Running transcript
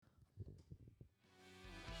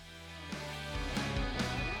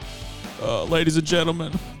Ladies and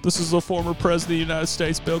gentlemen, this is the former President of the United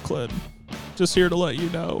States, Bill Clinton. Just here to let you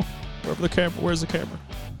know, where's the camera?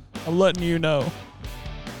 I'm letting you know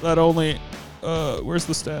that only, where's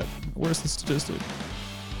the stat? Where's the statistic?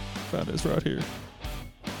 Found it, it's right here.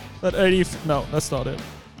 That no, that's not it.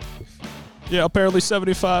 Yeah, apparently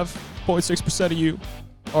 75.6% of you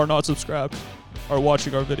are not subscribed, are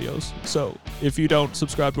watching our videos. So if you don't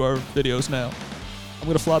subscribe to our videos now, I'm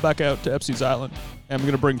going to fly back out to Epstein's Island, and I'm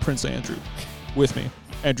going to bring Prince Andrew with me.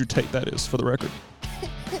 Andrew Tate, that is, for the record.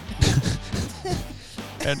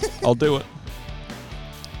 And I'll do it.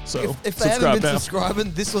 So if they hadn't been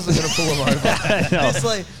subscribing, this wasn't going to pull them over. It's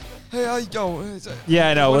like, hey, how you going? Yeah,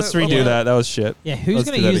 I know. Let's redo that. That was shit. Yeah, who's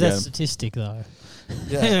going to use that statistic, though?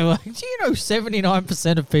 Yeah. Like, do you know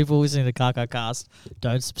 79% of people listening to KakaCast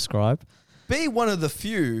don't subscribe? Be one of the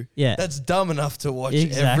few that's dumb enough to watch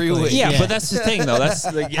every week. Yeah, but that's the thing, though. That's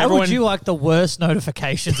like, how would you like the worst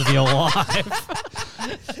notifications of your life?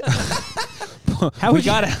 How would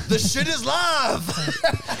the shit is live.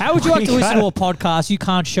 How would you like to listen to a podcast you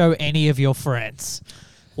can't show any of your friends?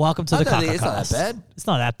 Welcome to the KakaCast. It's not that bad. It's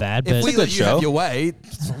not that bad, but if we let you have your way,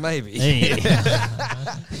 maybe.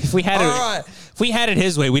 If we had it, if we had it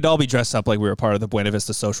his way, we'd all be dressed up like we were part of the Buena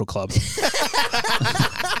Vista Social Club.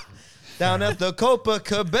 Down at the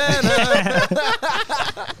Copacabana.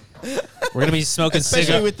 We're gonna be smoking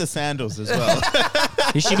especially with the sandals as well.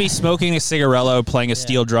 You should be smoking a cigarello, playing a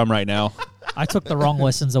steel drum right now. I took the wrong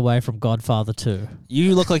lessons away from Godfather 2.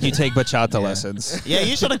 You look like you take bachata lessons. Yeah,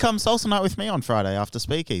 you should have come salsa night with me on Friday after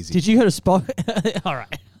Speakeasy. Did you go to spot? All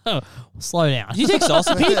right. Oh, slow down. Did you take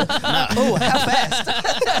salsa, Pete? No. Oh, how fast?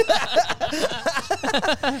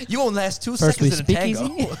 You won't last 2 First seconds in a speakeasy,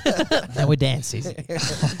 tango. then we dancing.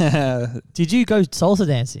 Did you go salsa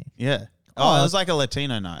dancing? Yeah. Oh, it was like a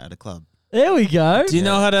Latino night at a club. There we go. Do you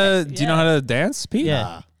know how to? Do you know how to dance, Pete?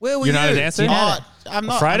 Yeah. Where were You're you? not a dancer. I'm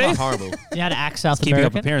not. Friday? I'm not horrible. Do you know how to act South Keeping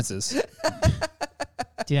up American? appearances.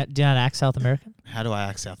 Do you know how to act South American? How do I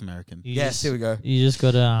act South American? Yes, here we go. You just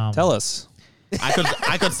got to Tell us.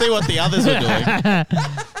 I could see what the others were doing.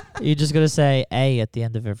 You just got to say A at the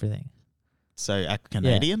end of everything. So act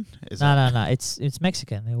Canadian? Is No. It's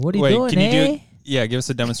Mexican. What are you Wait, doing? can you eh? do? Yeah, give us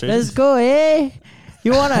a demonstration. Let's go, eh?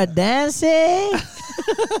 You wanna dance, eh?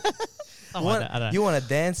 You want to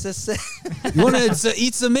dance this? You want to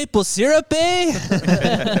eat some maple syrup, eh?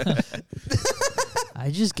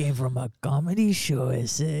 I just came from a comedy show, I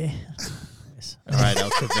say. All right, El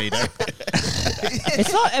Cavito.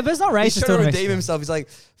 It's not racist. He's trying to redeem himself. He's like,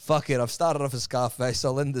 fuck it. I've started off as Scarface.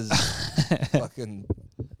 So Linda's fucking...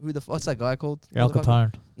 What's that guy called? Al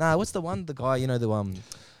Capone. Nah, what's the one? The guy, you know,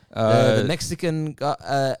 the Mexican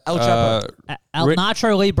guy, El Chapo. El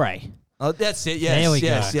Nacho Libre. Oh, that's it. Yes, There we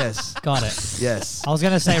yes, go. yes. Got it. Yes. I was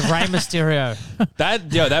going to say Rey Mysterio.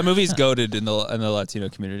 That movie's goated in the Latino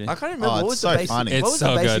community. I can't remember. What was so the basic, funny. what It's was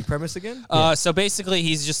so the basic good. premise again? So basically,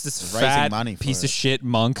 he's just this Raising fat money for piece it. of shit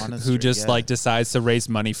monk Monastery, who just yeah. like decides to raise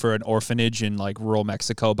money for an orphanage in like rural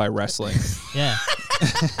Mexico by wrestling. Yeah.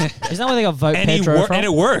 Isn't that where they got Vote and Pedro from? And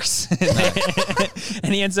it works.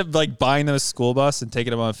 And he ends up like buying them a school bus and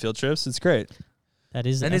taking them on field trips. It's great. That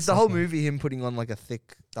is. And is the whole movie him putting on like a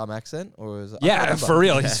thick, dumb accent? Or is it, Yeah, for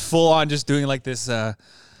real. He's full on just doing like this. How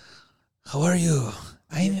are you?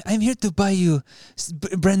 I'm here to buy you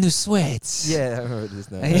brand new sweats. Yeah, I heard this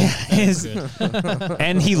now.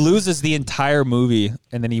 And he loses the entire movie,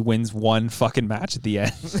 and then he wins one fucking match at the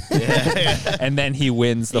end. And then he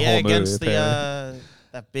wins the whole movie. Against the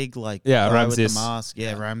that big like guy Ramses. with the mask.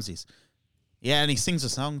 Yeah, Ramses. Yeah, and he sings a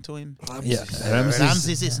song to him. Yeah,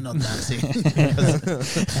 Ramses is not dancing. And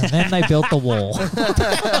then they built the wall.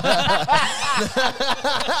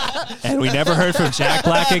 And we never heard from Jack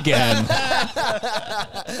Black again.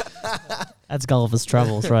 That's Gulliver's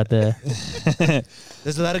Travels right there.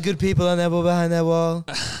 There's a lot of good people on that wall, behind that wall.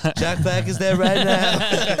 Jack Black is there right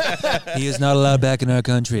now. He is not allowed back in our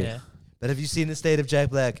country. Yeah. But have you seen the state of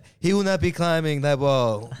Jack Black? He will not be climbing that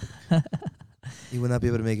wall. He will not be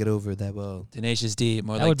able to make it over that wall. Tenacious D,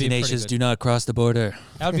 more That like would be pretty Tenacious good. do not cross the border.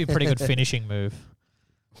 That would be a pretty good finishing move.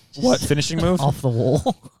 What, finishing move? Off the wall.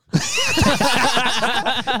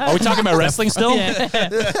 Are we talking about wrestling still? Yeah.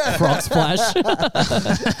 Frog splash.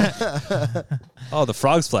 Oh, the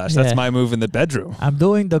frog splash. That's Yeah. my move in the bedroom. I'm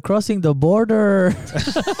doing the crossing the border.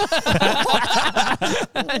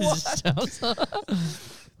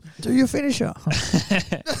 Do you finish her?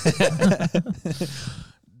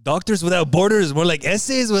 Doctors Without Borders, more like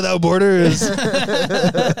Essays Without Borders.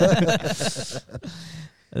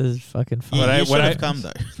 This is fucking fun. You should have come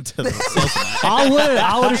though. To the salsa night.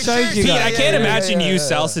 I would have showed you Pete, guys. I can't imagine you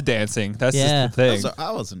salsa dancing. That's Yeah. just the thing. Also,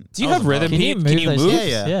 I wasn't. Do you I have wasn't rhythm? Can you Can move you those move? hips?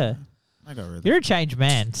 Yeah. Yeah. I got rid of You're a changed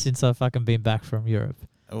man since I've fucking been back from Europe.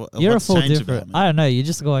 it. You're a What's full changed different. about me? I don't know. You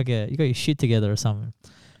just go like you got your shit together or something.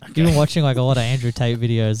 You've been watching like a lot of Andrew Tate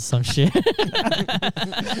videos or some shit.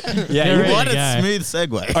 Yeah, You're you ready What to a go. smooth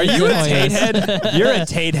segue. Are you a Oh, Tate yes. head? You're a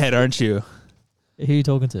Tate head, aren't you? Who are you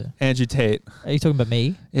talking to? Andrew Tate. Are you talking about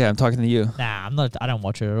me? Yeah, I'm talking to you. Nah, I'm not. I don't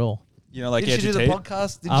watch it at all. You know, like Did you Andrew do the Tate?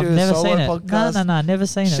 podcast? Did I've you do a never solo seen it. podcast? No, never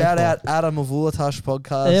seen it. Shout before. out Adam of Ulatash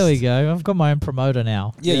podcast. There we go. I've got my own promoter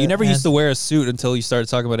now. Yeah, you never And- used to wear a suit until you started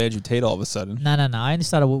talking about Andrew Tate all of a sudden. No. I only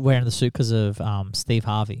started wearing the suit because of Steve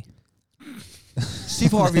Harvey.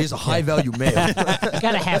 Steve Harvey is a high value male.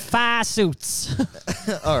 Gotta have 5 suits.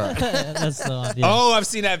 All right. That's the one. Yeah. Oh, I've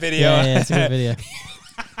seen that video. yeah, it's a good video.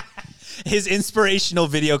 His inspirational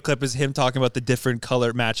video clip is him talking about the different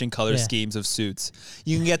matching color Yeah. schemes of suits.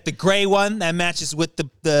 You can get the gray one that matches with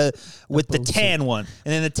the tan one,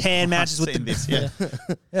 and then the tan matches with Seen the this, yeah.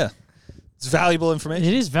 yeah. It's valuable information.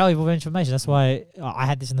 It is valuable information. That's why I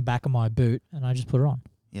had this in the back of my boot and I just put it on.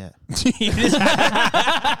 Yeah.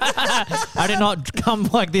 I did not come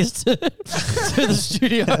like this to the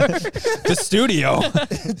studio. The studio.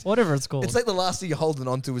 Whatever it's called. It's like the last thing you're holding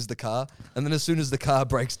onto is the car, and then as soon as the car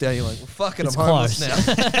breaks down, you're like, well, fuck it, It's I'm homeless close.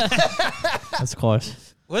 now. That's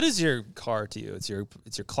close. What is your car to you? It's your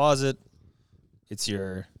closet. It's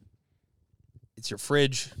your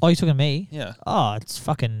fridge. Oh, you're talking to me? Yeah. Oh, it's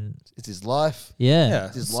fucking It's his life, yeah. Yeah.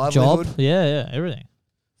 it's his It's livelihood, job. Yeah, everything.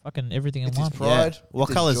 Fucking everything in it's his one. pride. What it's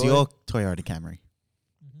his color is joy. your Toyota Camry?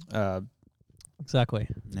 Exactly.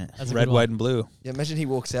 Yeah. That's a Red, good one. white, and blue. Yeah, imagine he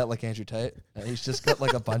walks out like Andrew Tate, and he's just got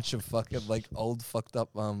like a bunch of fucking like old fucked up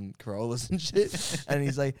Corollas and shit, and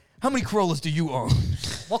he's like, "How many Corollas do you own?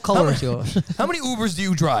 What color is yours? How many Ubers do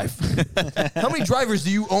you drive? How many drivers do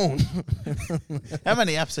you own?" How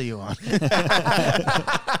many apps are you on?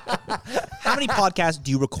 How many podcasts do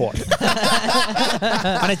you record?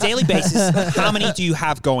 On a daily basis, how many do you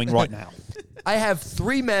have going right now? I have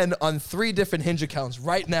 3 men on 3 different Hinge accounts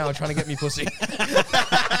right now trying to get me pussy.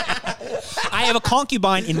 I have a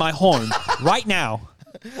concubine in my home right now.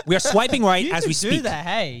 We are swiping right You as could we do speak. that.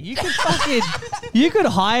 Hey, you could fucking you could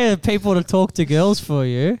hire people to talk to girls for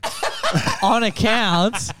you on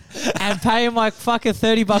accounts and pay them like fucking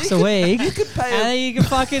 $30 a week. You could pay and then you can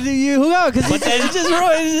fucking you who knows because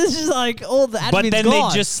it's just like all the admin's But then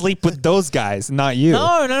gone. they just sleep with those guys, not you.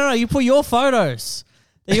 no. You put your photos.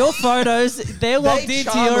 They're your photos. They're logged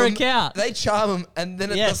into your account. They charm him, and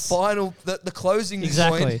then at Yes. the final, the closing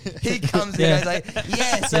Exactly. point, he comes in Yeah. and he's like,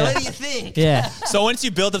 "Yeah, so Yeah. what do you think?" Yeah. So once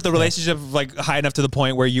you build up the relationship like high enough to the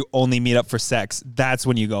point where you only meet up for sex, that's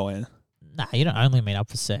when you go in. Nah, you don't only meet up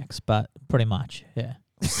for sex, but pretty much, yeah.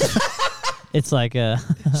 It's like yeah,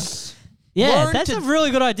 Learn that's to- a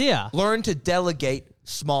really good idea. Learn to delegate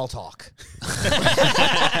small talk.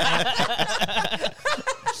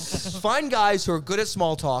 Find guys who are good at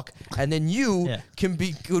small talk, and then you Yeah. can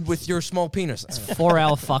be good with your small penis.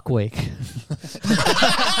 4-hour fuck week.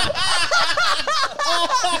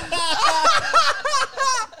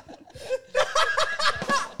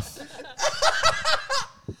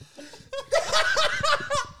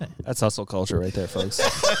 That's hustle culture right there, folks.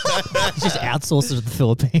 Just outsource it to the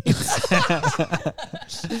Philippines.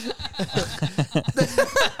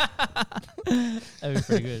 That'd be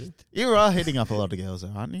pretty good. You are hitting up a lot of girls,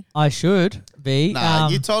 though, aren't you? I should be. Nah,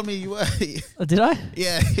 you told me you were. Did I?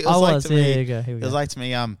 Yeah, it was I like was. to Yeah, me. here you go. Here we It was go. like to me,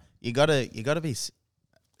 you gotta be.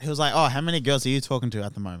 He was like, "Oh, how many girls are you talking to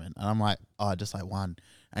at the moment?" And I'm like, "Oh, just like 1."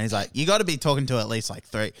 And he's like, "You got to be talking to at least like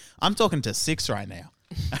 3." I'm talking to 6 right now.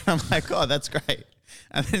 And I'm like, "Oh, that's great."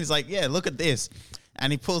 And then he's like, "Yeah, look at this,"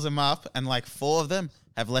 and he pulls them up, and like 4 of them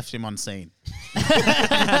have left him on scene.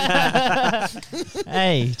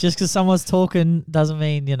 Hey, just because someone's talking doesn't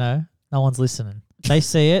mean, no one's listening. They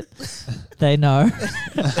see it, they know,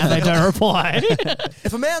 and they don't reply.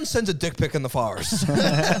 If a man sends a dick pic in the forest,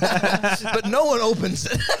 but no one opens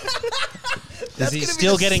it, Is he gonna be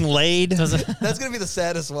still the- getting laid? Does it? that's gonna be the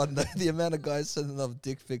saddest one. The amount of guys sending off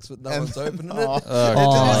dick pics, but no one's opening it. Oh.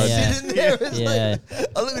 Oh, yeah. Sitting there, it's Yeah. like,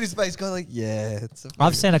 I look at his face, going like, "Yeah, it's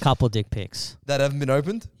I've sent a couple of dick pics. that haven't been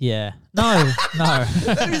opened." Yeah. No.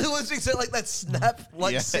 That'd be the worst thing. So like that snap,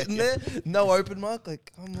 like Yeah. sitting there, no open mark.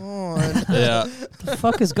 Like, come on. Yeah. The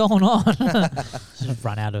fuck is going on? Just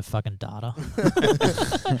run out of fucking data.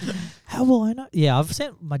 How will I know? Yeah, I've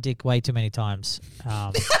sent my dick way too many times.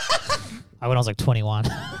 When I was like 21.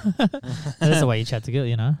 That's the way you chat to get,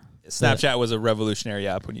 Snapchat was a revolutionary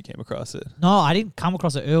app when you came across it. No, I didn't come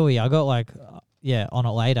across it early. I got like, on it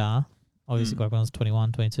later. Obviously, like when I was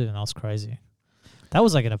 21, 22, and that was crazy. That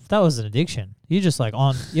was like an addiction. You just like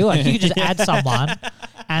you could just add someone,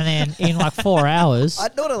 And then in like 4 hours, I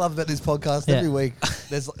know what I love about this podcast. Yeah. Every week,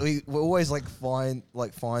 we're always like fine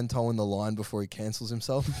towing the line before he cancels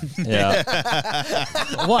himself. Yeah.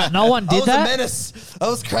 what? No one I did was that? a menace. I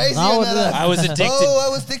was crazy. No on one that. did that. I was addicted. Oh, I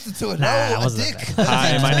was addicted to it. Nah, Oh, I a wasn't dick.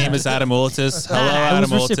 Hi, my name is Adam Ulitis. Hello, Nah, it Adam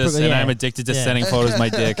was Ulitis, reciprocal, and yeah. I'm addicted to Yeah. sending photos of my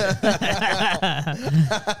dick.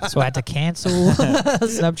 So I had to cancel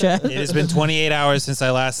Snapchat. It has been 28 hours since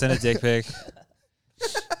I last sent a dick pic.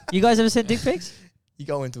 You guys ever sent dick pics? You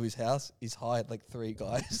go into his house, he's hired like 3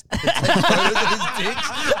 guys to take photos of his dicks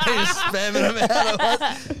and he's spamming them out at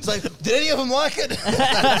once. It's like, did any of them like it?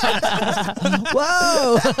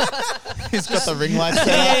 Whoa! He's got the ring lights.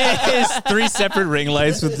 It's 3 separate ring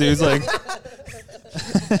lights with dudes like,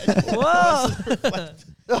 Whoa!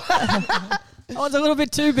 That one's a little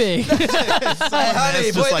bit too big. Hey, honey,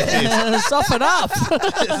 It's just boy, like this. Soften up.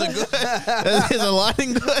 Is the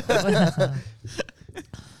lighting good?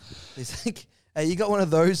 he's like, hey, you got one of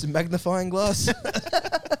those magnifying glass?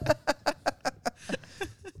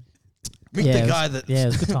 Meet the guy that. Yeah, it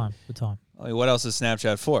was a good time. Good time. I mean, what else is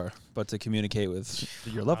Snapchat for but to communicate with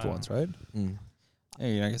your loved ones, right? Mm. Yeah,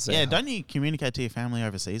 you're not gonna say Yeah, hi. don't you communicate to your family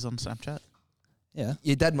overseas on Snapchat? Yeah.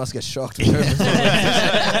 Your dad must get shocked.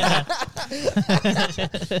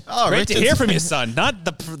 Oh, Great to hear from you, son.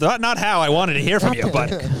 Not how I wanted to hear from you, but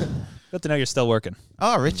good to know you're still working.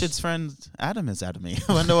 Oh, Richard's friend Adam is at me.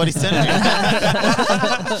 I wonder what he's sending me.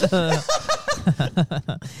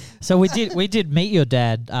 So we did meet your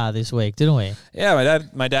dad this week, didn't we? Yeah,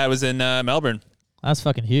 my dad was in Melbourne. That's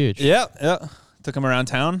fucking huge. Yeah. Took him around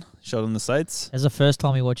town, showed him the sights. It's the first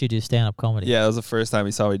time we watched you do stand-up comedy. Yeah, it was the first time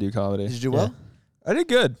he saw me do comedy. Did you do well? I did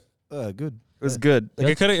good. Good. It was good.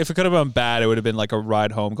 Like Good. if it could have been bad, it would have been like a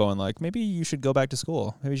ride home going like, maybe you should go back to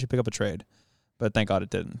school. Maybe you should pick up a trade. But thank God it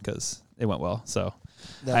didn't because it went well. So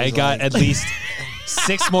I got at least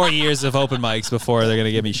 6 more years of open mics before they're going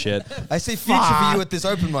to give me shit. I see future for you at this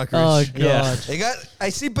open mic, Oh Rich. god. Yeah. I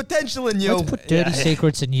see potential in you. Let's put dirty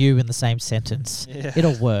secrets and you in the same sentence. Yeah.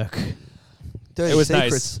 It'll work. Dirty It was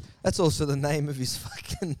Secrets. nice. That's also the name of his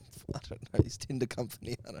fucking, I don't know, his Tinder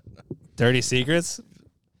company. I don't know. Dirty Secrets?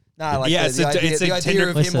 Nah, like Yeah, the idea, it's a the idea Tinder-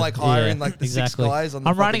 of him Listen, like hiring yeah, like the exactly. 6 guys on the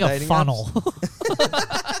I'm running a fucking dating funnel.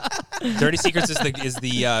 apps. Dirty Secrets is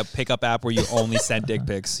the pickup app where you only send dick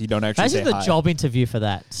pics. You don't actually Imagine say the hi. job interview for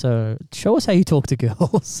that. So show us how you talk to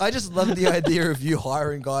girls. I just love the idea of you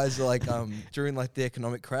hiring guys like during like the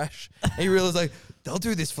economic crash. And you realize like they'll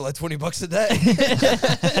do this for like $20 a day.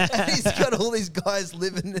 And he's got all these guys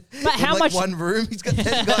living in how like much- one room. He's got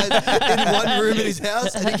 10 guys in one room in his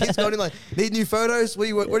house, and he keeps going in like, need new photos? What do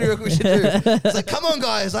you reckon we should do? It's like, come on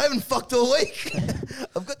guys, I haven't fucked all week.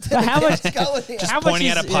 I've got 10 how much- accounts going. Just How much pointing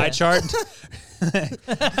at a is- pie yeah. chart.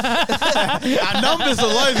 Our numbers are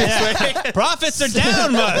low this week. Profits are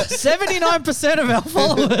down, but 79% of our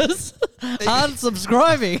followers aren't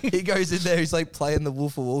subscribing. He goes in there, he's like playing the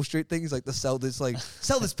Wolf of Wall Street thing. He's like, sell this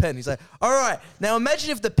pen. He's like, all right, now imagine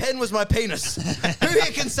if the pen was my penis. Who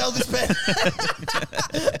here can sell this pen?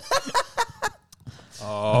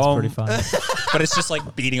 oh, Pretty fun. but it's just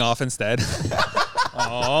like beating off instead.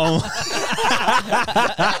 Oh,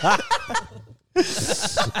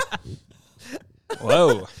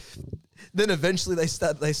 whoa! Then eventually they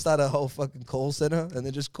start a whole fucking call center, and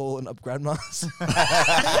they're just calling up grandmas.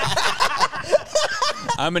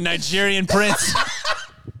 I'm a Nigerian prince.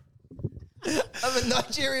 I'm a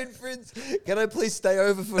Nigerian prince. Can I please stay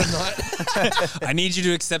over for a night? I need you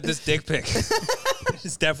to accept this dick pic.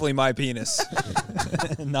 It's definitely my penis,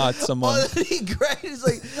 not someone. Oh, that'd be great. It's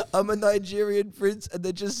like, I'm a Nigerian prince, and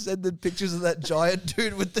they just send the pictures of that giant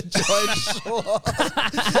dude with the giant schlong.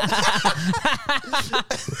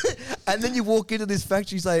 And then you walk into this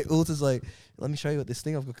factory, he's like, Ulta's like, let me show you what this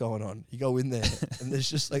thing I've got going on. You go in there, and there's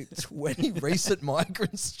just like 20 recent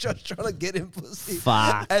migrants just trying to get him pussy.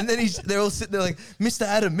 Fuck. And then they're all sitting there like, Mr.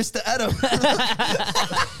 Adam, Mr. Adam.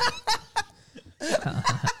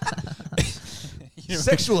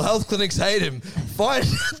 Sexual health clinics hate him. Find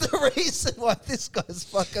the reason why this guy's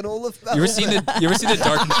fucking all of them. You ever seen the Dark?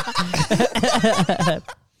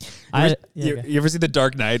 You ever see the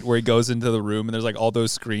Dark Knight where he goes into the room and there's like all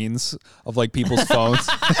those screens of like people's phones?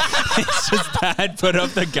 It's just that put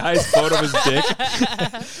up the guy's photo of his dick.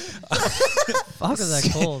 Fuck is that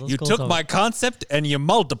called? You took my concept and you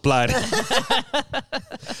multiplied it.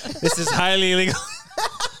 This is highly illegal.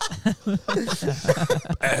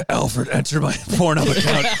 Alfred, enter my Pornhub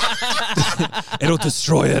account. It'll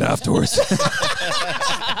destroy it afterwards.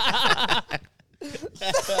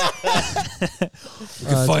 You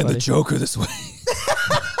can find the Joker this way.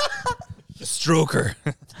 The Stroker.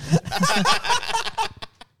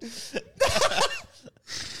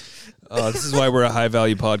 Oh, this is why we're a high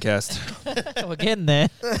value podcast. We're getting there.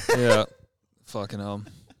 Yeah. Fucking hell.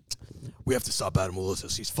 We have to stop Adam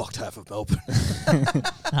Willis. He's fucked half of Melbourne.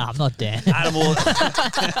 Nah, I'm not Dan. Animal.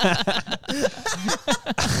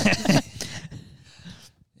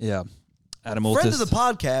 Yeah. Animal. Friend of the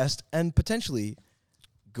podcast and potentially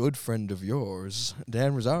good friend of yours,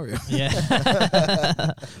 Dan Rosario. Yeah.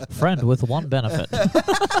 Friend with one benefit.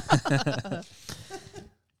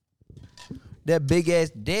 That big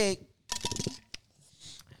ass dick.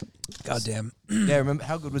 Goddamn. Yeah, remember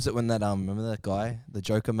how good was it when that remember that guy, the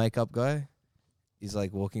Joker makeup guy? He's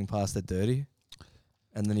like walking past it dirty.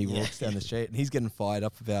 And then he walks down the street and he's getting fired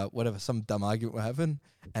up about whatever, some dumb argument will happen.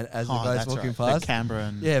 And as the guy's walking past. The Canberra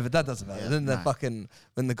and Yeah, but that doesn't matter. Yeah, Then the no. fucking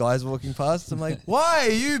when the guy's walking past, I'm like, why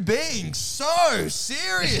are you being so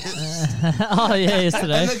serious? Oh, yeah,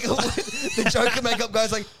 yesterday. And the Joker makeup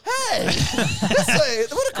guy's like, hey,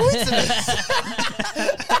 what a coincidence.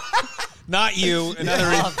 Not you. Another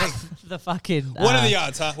Oh, the fucking. What are the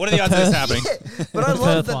odds, huh? What are the odds of this happening? Yeah, but I love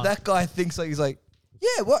Perth that one. that guy thinks like he's like,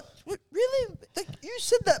 yeah, what really? Like, you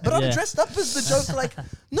said that, but I'm Yeah. dressed up as the Joker. Like,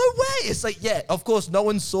 no way. It's like, yeah, of course, no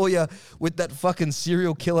one saw you with that fucking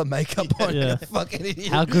serial killer makeup on. Yeah. You fucking idiot.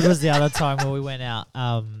 How good was the other time when we went out,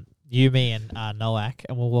 you, me, and Noak,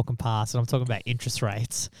 and we're walking past, and I'm talking about interest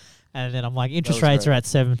rates. And then I'm like, interest was rates great. are at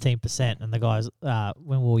 17%. And the guys,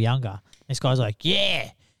 when we were younger, this guy's like, yeah.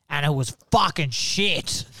 And it was fucking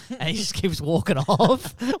shit. And he just keeps walking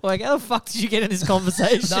off. Like, how the fuck did you get in this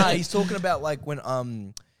conversation? Nah, he's talking about like when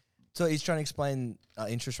so he's trying to explain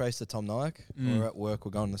interest rates to Tom Nyack. We're at work,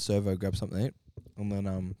 we're going to the servo, grab something to eat, and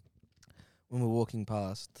then when we're walking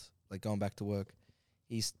past, like going back to work,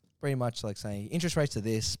 he's pretty much like saying interest rates are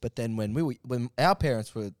this, but then when our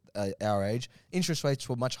parents were our age, interest rates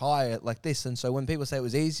were much higher like this, and so when people say it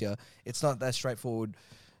was easier, it's not that straightforward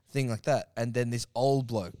thing like that. And then this old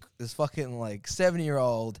bloke, this fucking like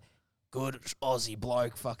 70-year-old good Aussie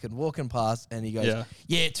bloke fucking walking past, and he goes,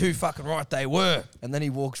 yeah, too fucking right they were. And then he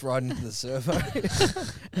walks right into the servo.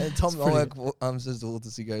 And Tom Nyack says to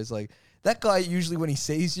Altus, he goes like, that guy usually when he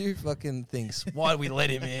sees you fucking thinks, why do we let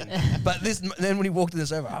him in? But then when he walked in the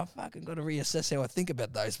servo, I fucking got to reassess how I think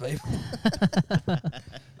about those people.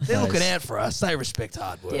 They're looking out for us. They respect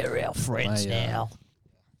hard work. They're our friends now.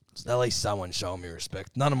 At least someone's showing me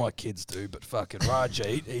respect. None of my kids do, but fucking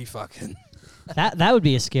Rajit, he fucking... That would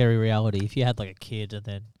be a scary reality if you had like a kid and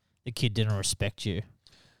then the kid didn't respect you.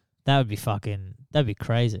 That'd be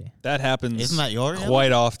crazy. That happens Isn't that your reality?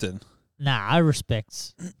 quite often. Nah, I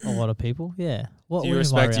respect a lot of people. Yeah. What Do you what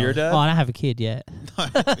is my respect your reality? dad? Oh, I don't have a kid yet.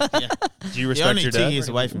 Yeah. Do you You're respect only your 2 dad? years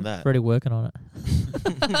away from that. Already working on it.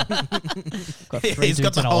 Got three He's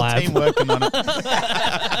got dudes the in a whole lab. team working on it.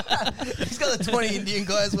 He's got the 20 Indian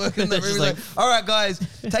guys working in the They're room. just He's like, all right, guys,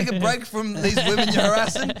 take a break from these women you're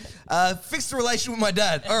harassing. Fix the relation with my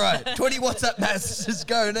dad. All right, 20 WhatsApp messages,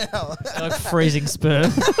 go now. Like freezing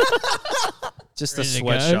sperm. Just a Ready to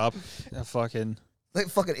sweatshop. A fucking. Like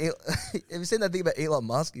fucking, have you seen that thing about Elon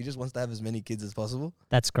Musk? He just wants to have as many kids as possible.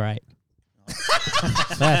 That's great.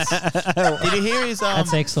 That's Did you hear his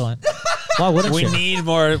that's excellent. Why wouldn't We you? need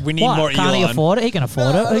more. We need What? more Can't he Elon. afford it? He can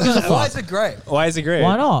afford it. Who gives a Why fuck? is it great? Why is it great?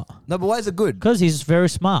 Why not? No, but why is it good? Because he's very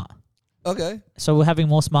smart. Okay. So we're having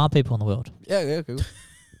more smart people in the world. Yeah, cool.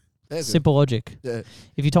 Yeah, Simple logic. Yeah.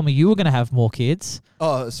 If you told me you were going to have more kids,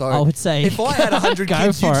 Oh, sorry. I would say if I had 100 go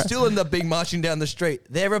kids, for you'd it. still end up being marching down the street.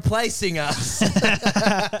 They're replacing us.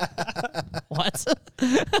 What?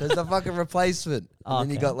 There's the fucking replacement. And then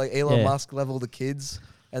you Okay. got like Elon Yeah. Musk level the kids.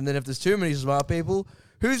 And then if there's too many smart people,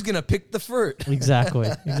 who's going to pick the fruit? Exactly.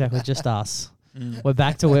 Just us. We're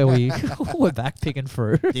back to where we're back picking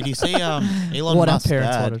fruit. Did you see Elon What our Musk's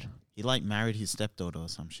parents dad? wanted. He like married his stepdaughter or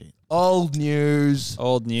some shit. Old news.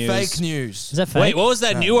 Old news. Fake news. Is that fake? Wait, what was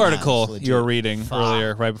that new Nah, article it's legit. you were reading Fuck.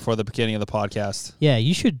 earlier, right before the beginning of the podcast? Yeah,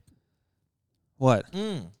 you should. What? I thought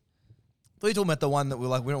you were talking about the one that we're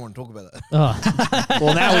like, we don't want to talk about that. Oh.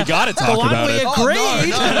 Well, now we got to talk one about we it.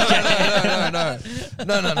 agreed.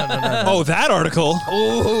 No. Oh, that article.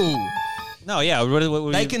 Ooh. No, yeah.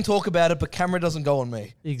 What They can talk about it, but camera doesn't go on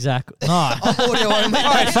me. Exactly. No. Audio only.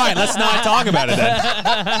 All right, fine. Let's not talk about it then.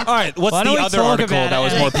 All right, what's Why don't the we other talk article about that it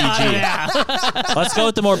was and more then cut it PG? Let's go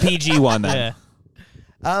with the more PG one then.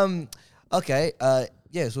 Yeah. Okay.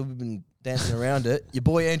 Yeah, so we've been dancing around it. Your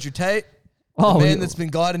boy Andrew Tate, Oh, the man that's been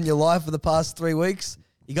guiding your life for the past 3 weeks.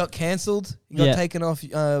 He got cancelled. He got Yeah. taken off.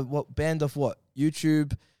 Banned off what?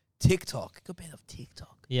 YouTube, TikTok. He got banned off TikTok.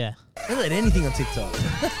 Yeah. Don't let anything on TikTok.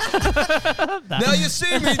 Now you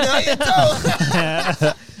see me. Now you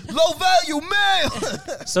don't. Low value mail.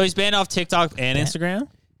 So he's banned off TikTok and Instagram?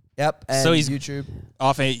 Yep. And So he's- YouTube.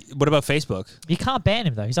 What about Facebook? You can't ban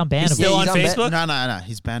him though. He's unbannable. He's still on he's Facebook? No.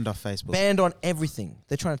 He's banned off Facebook. Banned on everything.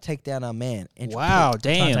 They're trying to take down our man. Andrew Wow, Tate.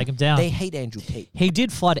 Trying to damn. take him down. They hate Andrew Tate. He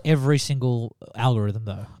did flood every single algorithm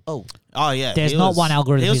though. Oh, Oh yeah, There's he not was- one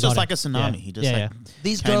algorithm He was he's just not like a in. tsunami. Yeah. He just Yeah, like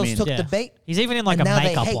these came girls in. took Yeah. the bait. He's even in like And a now they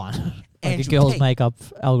makeup hate one, like a Andrew girl's Tate. makeup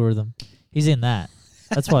algorithm. He's in that.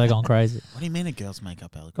 That's why they're going crazy. What do you mean a girl's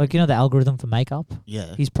makeup algorithm? Like, you know the algorithm for makeup?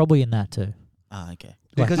 Yeah. He's probably in that too. Okay.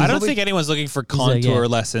 Because I he's don't probably- think anyone's looking for He's contour yeah.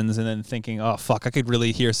 lessons and then thinking, oh, fuck, I could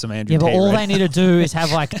really hear some Andrew Yeah, but Tate all right they need to do is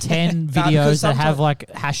have like 10 because videos that have sometimes- like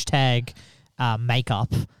hashtag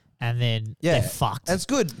makeup, and then Yeah. they're fucked. That's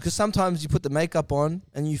good because sometimes you put the makeup on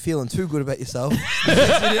and you feeling too good about yourself.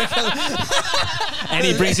 And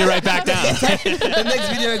he brings you right back down. The next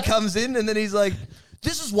video comes in and then he's like,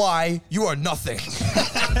 "This is why you are nothing."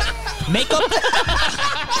 Makeup?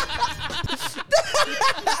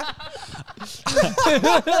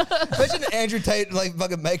 Imagine Andrew Tate like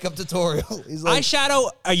fucking makeup tutorial. He's like, Eyeshadow,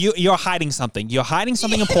 you're hiding something. You're hiding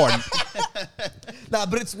something important. "Nah,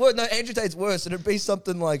 but it's worse. No, Andrew Tate's worse. It'd be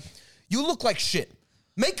something like, you look like shit.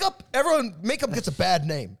 Makeup gets a bad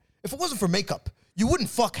name. If it wasn't for makeup, you wouldn't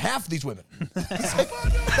fuck half these women." It's like,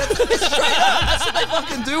 that's straight up. That's what they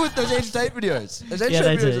fucking do with those Andrew Tate videos. Those Andrew Yeah,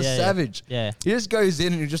 Tate they videos do. are Yeah, yeah. savage. Yeah. He just goes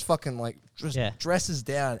in and he just fucking like just Yeah. dresses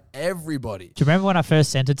down everybody. Do you remember when I first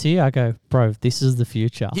sent it to you? I go, bro, this is the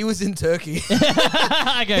future. He was in Turkey.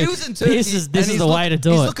 I go, He was in Turkey. this is and the he's way to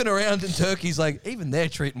do he's it. looking around in Turkey. He's like, even they're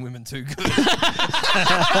treating women too good. This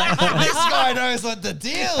guy knows what the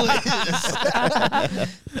deal is.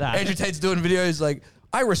 Nah. Andrew Tate's doing videos like,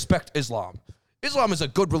 I respect Islam. Islam is a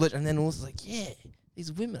good religion. And then it was like, yeah,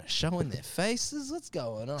 these women are showing their faces. What's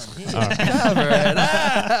going on here? Cover it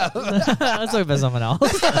up. Let's talk about someone else.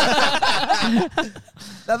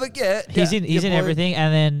 No, but yeah, He's in your boy- everything,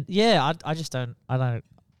 and then I just don't know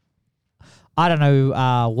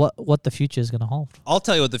what the future is gonna hold. I'll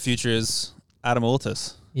tell you what the future is. Adam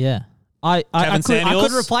Ultis. Yeah, I Kevin could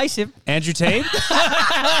Samuels? replace him. Andrew Tate?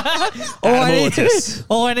 All I Adam need, Ultis.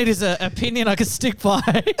 all I need is an opinion I can stick by.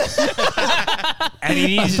 And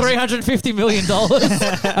he needs $350 million,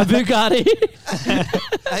 a Bugatti.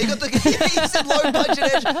 He got the he said low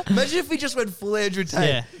budget Andrew. Imagine if he just went full Andrew Tate.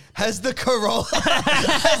 Yeah. Has the Corolla,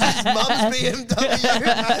 has his mum's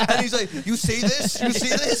BMW, and he's like, "You see this? You see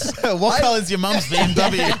this? What I- color is your mum's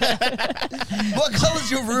BMW? What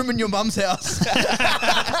color's your room in your mum's house?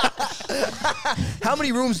 How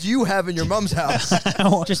many rooms do you have in your mum's house?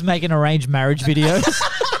 Just making arranged marriage videos,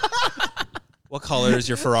 What color is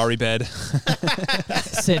your Ferrari bed?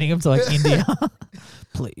 sending them to like India.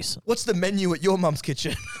 Please. What's the menu at your mum's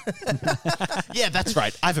kitchen? Yeah, that's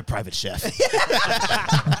right. I have a private chef.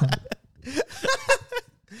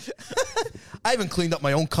 I haven't cleaned up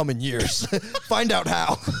my own cum in years. Find out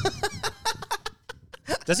how.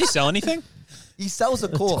 Does he sell anything? He sells a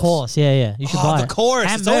course. Of course, yeah. You should Oh, buy the it. course.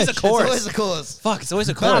 And It's always a merch. It's course. always a course. Fuck, it's always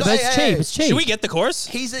a No, course. but it's Hey, cheap. hey, It's cheap. Should we get the course?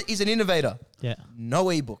 He's an innovator. Yeah. No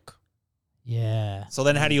ebook. Yeah. So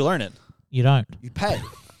then how do you learn it? You don't. You pay.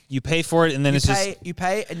 You pay for it and then it's just... You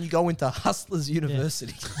pay, and you go into Hustlers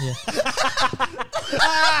University. Yeah.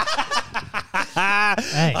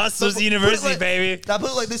 Hey. Hustlers But University, put it like- baby. Now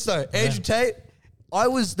put it like this though, Andrew Tate. I had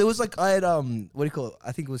what do you call it?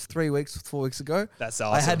 I think it was 4 weeks ago. That's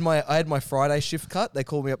I had awesome. my Friday shift cut. They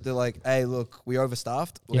called me up. They're like, "Hey, look, we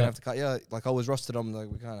overstaffed. We're Yeah. gonna have to cut you." Like I was rostered on. Like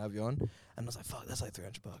we can't have you on. And I was like, "Fuck, that's like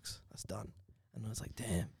 $300. That's done." And I was like,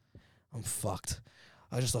 "Damn, I'm fucked.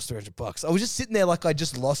 I just lost $300. I was just sitting there like I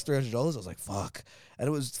just lost $300. I was like, "Fuck," and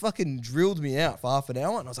it was fucking drilled me out for half an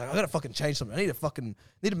hour. And I was like, "I gotta fucking change something. I need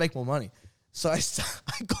to make more money." So I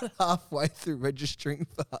got halfway through registering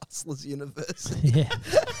for Hustlers University. Yeah.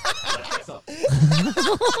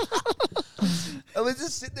 I was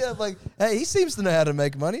just sitting there like, hey, he seems to know how to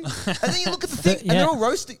make money. And then you look at the thing, and Yeah. they're all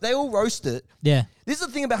roasting. They all roast it. Yeah. This is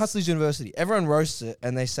the thing about Hustlers University. Everyone roasts it,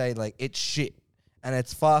 and they say like it's shit, and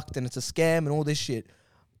it's fucked, and it's a scam, and all this shit.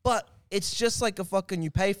 But it's just like a fucking.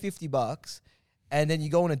 You pay $50, and then you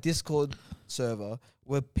go on a Discord server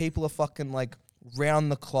where people are fucking like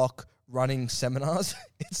round the clock running seminars.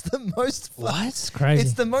 It's the most fun. What? It's crazy.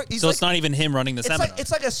 It's the most. So it's not even him running the seminar.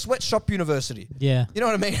 It's like a sweatshop university. Yeah. You know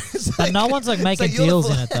what I mean? It's But no one's like making you're the deals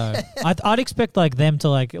in fl- it though. I'd expect like them to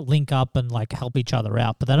like link up and like help each other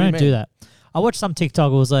out, but they do you don't do mean? that. I watched some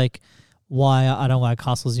TikTok. It was like, why I don't like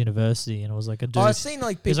Hustlers University, and it was like a dude. I've seen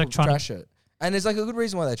like He's, people like, trying to- trash it. And there's like a good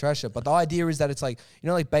reason why they trash it. But the idea is that it's like, you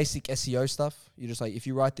know, like basic SEO stuff. You just like, if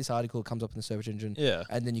you write this article, it comes up in the search engine. Yeah.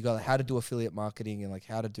 And then you go like how to do affiliate marketing and like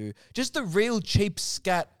how to do just the real cheap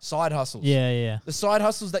scat side hustles. Yeah. The side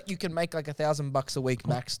hustles that you can make like $1,000 a week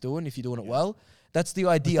max doing if you're doing it well. That's the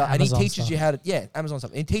idea, and he Amazon teaches stuff. you how to Amazon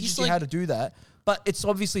stuff. And he teaches you how to do that, but it's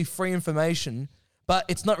obviously free information, but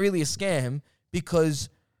it's not really a scam because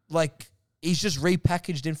like he's just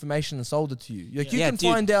repackaged information and sold it to you. Like you can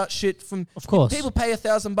find out shit from. Of course. People pay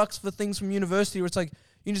 $1,000 for things from university where it's like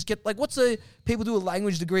you can just get like people do a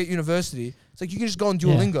language degree at university. It's like you can just go on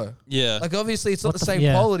Duolingo. Yeah. Like obviously it's not What the the- same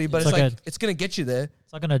yeah. quality, but It's it's like like it's gonna get you there.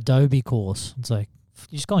 It's like an Adobe course. It's like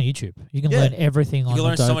you just go on YouTube. You can Yeah. learn everything on can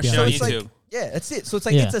learn Adobe. so much shit So on it's YouTube. like that's it. So it's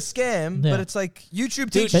like Yeah. it's a scam, Yeah. but it's like YouTube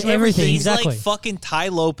Dude, teaches but you everything, everything. He's exactly. like fucking Ty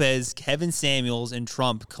Lopez, Kevin Samuels, and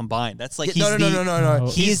Trump combined. That's like Yeah, no.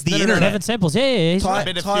 He is the No, no, no, internet. Kevin Samples. Yeah. He's Ty- A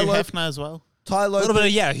bit of Ty Hugh Lo- Hefner as well. Ty A Lopez. little bit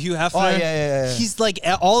of Hugh Hefner. Oh yeah. He's like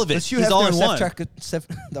all of it. It's Hugh He's Hefner all and in one.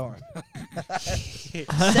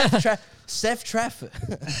 Seth Trafford.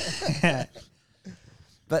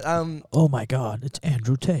 But oh my God, it's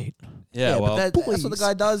Andrew Tate. Yeah, well, but that's what the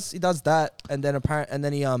guy does. He does that, and then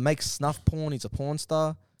he makes snuff porn. He's a porn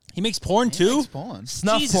star. he makes porn He too. makes porn.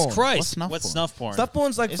 Snuff Jesus porn. Christ! What's snuff What's porn? snuff porn? Snuff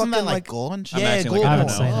porn's like Isn't fucking that like gore and shit? yeah, acting gore like I haven't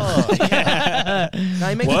porn. seen it. No,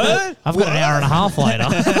 he makes What? I've got an hour and a half later.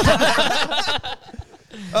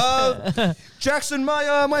 Jackson,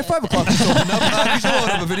 my 5 o'clock is open up. Could you load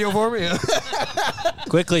up a video for me?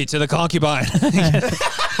 Quickly to the concubine. Get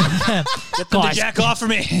them to Guys. jack off for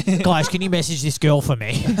me. Guys, can you message this girl for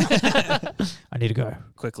me? I need to go.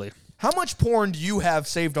 Quickly. How much porn do you have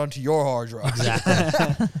saved onto your hard drive?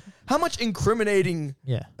 Exactly. How much incriminating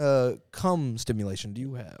Yeah. cum stimulation do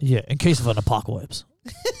you have? Yeah. In case of an apocalypse.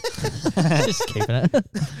 Just keeping it.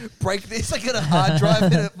 Break this like in a hard drive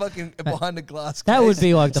in a fucking behind a glass. That case. would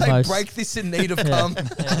be like It's the most. break this in need of cum.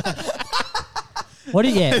 What do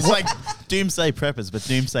you get? It's like doomsday preppers, but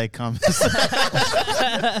doomsday comes.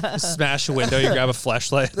 Smash a window. You grab a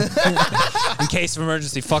flashlight. In case of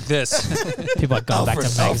emergency. Fuck this. People are going back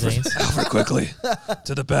to magazines. Alfred, quickly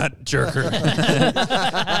to the bat jerker.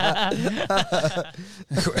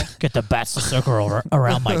 Get the bats to circle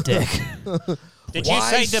around my dick. Did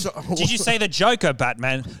Why you say so- did you say the Joker,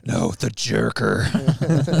 Batman? No, the jerker.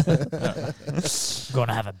 I'm going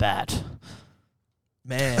to have a bat.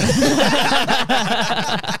 Man.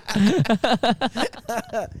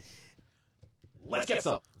 Let's get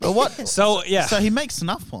some. But what? So yeah, So he makes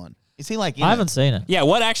snuff porn. Is he like? In I it? haven't seen it. yeah.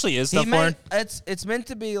 What actually is stuff porn? It's meant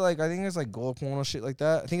to be like I think it's like gore porn or shit like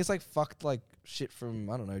that. I think it's like fucked like shit from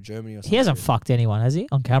I don't know Germany or something. He hasn't fucked anyone, has he?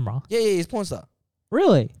 On camera. Yeah, he's a porn star.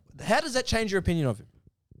 Really? How does that change your opinion of him?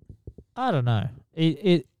 I don't know.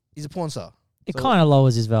 It He's a porn star. So- kind of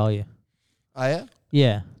lowers his value. Oh yeah,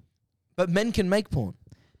 Yeah. but men can make porn.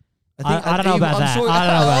 I don't know about I'm that. sure- I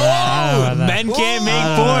don't know about that. I don't know about that. Men can't make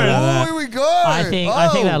Oh, porn. yeah. Oh, here we go. I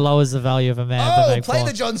think that lowers the value of a man to Oh, make play porn.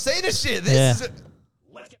 the John Cena shit. This Yeah. is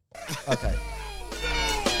okay.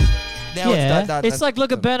 Now Yeah, it's that. it's like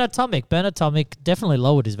look at Bernard Tomic. Bernard Tomic definitely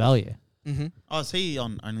lowered his value. Mm-hmm. Oh, is he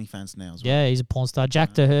on OnlyFans now as well? Yeah, he's a porn star.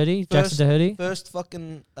 Jack Doherty, Jackson Doherty. First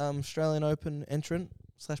fucking Australian Open entrant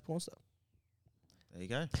 / porn star. There you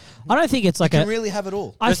go. I don't think it's like You a. can really have it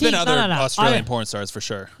all. I There's think been other no. Australian porn stars for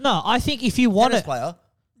sure. No, I think if you want Tennis it, player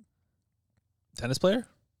Tennis player?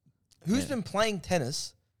 who's been playing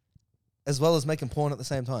tennis as well as making porn at the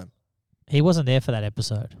same time. he wasn't there for that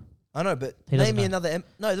episode. I know, but He doesn't name me know. another.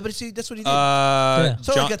 No, but see, that's what he did.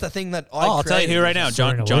 so John, I get the thing that I'll tell you who right now.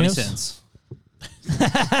 Serena Johnny Williams? Sins.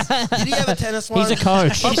 Did he have a tennis one? He's a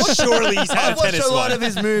coach. Surely he's had I've a watched tennis a lot one. of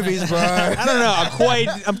his movies, bro. I don't know.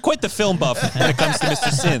 I'm quite the film buff when it comes to Mr.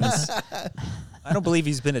 Sins. I don't believe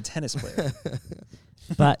he's been a tennis player.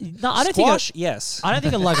 But no, I don't Squash, think. yes. I don't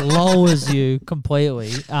think it like lowers you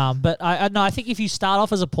completely. But I think if you start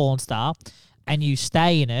off as a porn star and you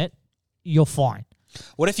stay in it, you're fine.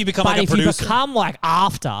 What if you become But like a if you producer? become like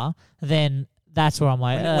after, then that's where I'm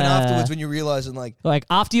like, when afterwards, when you realize and like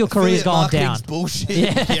after your career's gone affiliate down. marketing's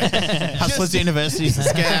bullshit. Yeah. Hustlers University's a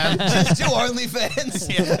scam. Just do OnlyFans.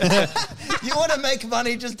 You want to make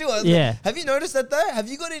money, just do it. Yeah. Have you noticed that though? Have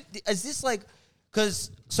you got it? Is this like,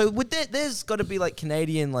 because so with there's got to be like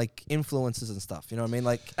Canadian like influencers and stuff. You know what I mean?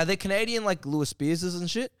 Like, are there Canadian like Louis Spearses and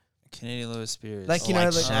shit? Canadian Lewis Spears. Like, you know,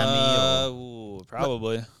 like- ooh,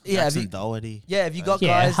 probably. Yeah. Have Jackson you, Doherty. yeah. Have you got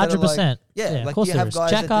Yeah, guys that are 100%. like, yeah, of like course you there have is.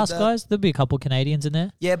 guys that did Jackass that? guys, there'll be a couple Canadians in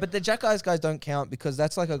there. Yeah, but the Jackass guys don't count because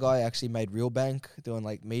that's like a guy who actually made real bank doing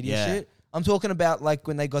like media Yeah. shit. I'm talking about like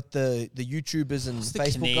when they got the YouTubers and What's the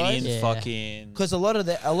Facebook Canadian guys. Yeah. fucking... Because a lot of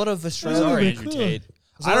Sorry, Australian. Andrew Tate.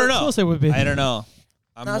 So I don't Of know. course there would be. I don't know.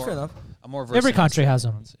 I'm No, that's fair more, enough. I'm more versed Every in country has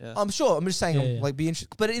Australian them. ones, yeah. I'm sure. I'm just saying, Yeah, yeah. like, be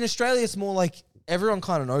interested. But in Australia, it's more like everyone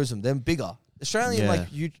kind of knows them. They're bigger. Australian Yeah. like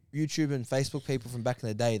YouTube and Facebook people from back in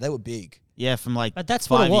the day, they were big. Yeah, from like But that's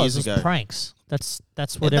 5 what it was. years It was ago. pranks. That's Yeah,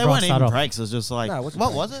 what they everyone weren't started even off. pranks. It was just like No, what's a what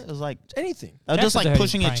prank? was it? It was like Anything. they were That's just what like they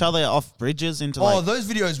pushing prank. each other off bridges into Oh, like. those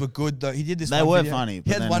videos were good though. He did this. They one were video. funny, He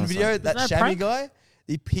but had then one it was video. like- That Isn't that a shabby prank?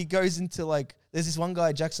 guy. He goes into like. There's this one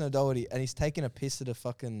guy, Jackson O'Doherty, and he's taking a piss at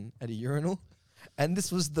a urinal. And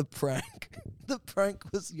this was the prank. The prank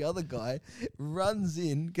was the other guy runs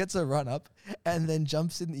in, gets a run up, and then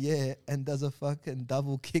jumps in the air and does a fucking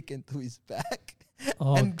double kick into his back.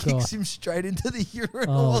 Oh, and God. kicks him straight into the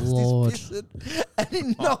urinal Oh, whilst Lord. he's pissing. And he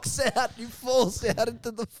knocks out, he falls out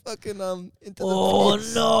into the fucking, into Oh, the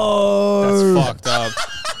piss. no. That's fucked up.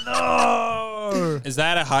 No. Is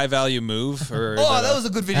that a high value move or? Oh, that was a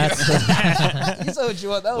good video. That's You saw what you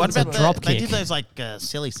want. That What was about a the, good one. drop they kick. did those like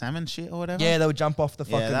silly salmon shit or whatever? Yeah, they would jump off the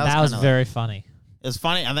Yeah, fucking. that That was kinda very funny. It was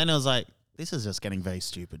funny, and then it was like, this is just getting very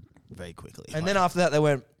stupid very quickly. And Like, then after that, they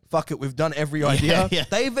went, "Fuck it, we've done every idea." yeah.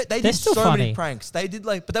 They They're did still so funny. many pranks. They did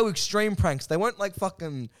like, but they were extreme pranks. They weren't like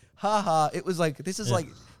fucking haha. It was like this is like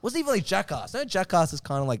wasn't even like Jackass. No, Jackass is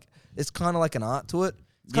kind of like it's kind of like an art to it.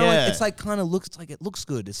 It's kind of Yeah. like, it's like kind of looks like it looks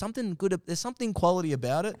good. There's something good. There's something quality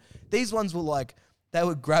about it. These ones were like they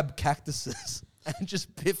would grab cactuses and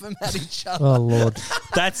just piff them at each other. Oh, Lord.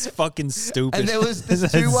 That's fucking stupid. And there was this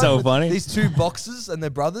That's two one so with funny. these two boxers and their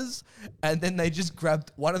brothers, and then they just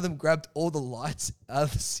grabbed one of them grabbed all the lights out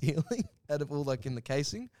of the ceiling, out of all like in the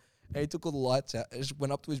casing, and he took all the lights out and just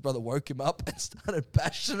went up to his brother, woke him up, and started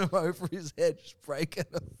bashing him over his head, just breaking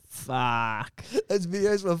him. Fuck. Those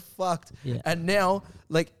videos were fucked. Yeah. And now,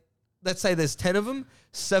 like, let's say there's 10 of them,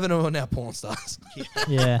 7 of them are now porn stars.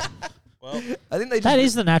 Yeah. I think they just That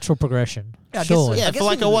is the natural progression. Yeah, I guess Sure. so. yeah, I for guess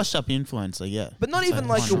like we a would- washed up influencer, yeah. But not even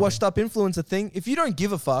like a washed up influencer thing. If you don't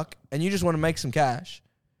give a fuck and you just want to make some cash,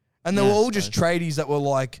 and they Yeah, were all I just tradies that were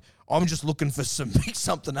like, I'm just looking for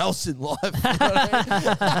something else in life. You know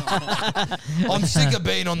what I mean? I'm sick of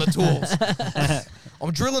being on the tools.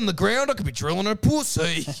 I'm drilling the ground. I could be drilling a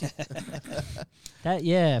pussy.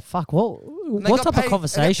 Fuck. What they type got of paid-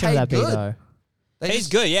 conversation they would got that be, paid good. though? They He's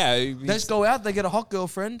just, good, yeah. they just go out. They get a hot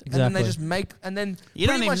girlfriend, and then they Exactly. just make. And then You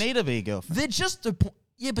don't pretty even much need to be a girlfriend. They're just a.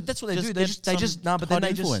 Yeah, but that's what they do. They get just. They some just. Nah, but then hot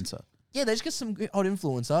they just. influencer. Yeah, they just get some hot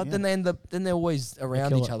influencer. Yeah. Then they end up. Then they're always around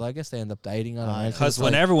kill each it. other. I guess they end up dating. I don't know. Because It's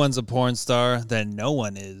when like, everyone's a porn star, then no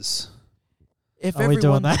one is. if Are we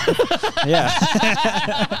doing everyone- that?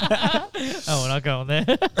 Yeah. Oh, we're not going there.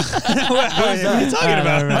 What are you talking I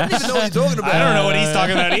about? don't know. I don't even know what you're talking about. I don't know what he's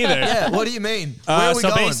talking about either. Yeah, what do you mean? Where are we So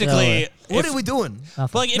going? basically, what if, are we doing?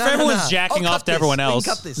 like, if No, no, everyone's no. jacking I'll off cut to this. everyone We can else,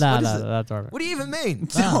 cut this. No, What is no, it? that's all right. What do you even mean?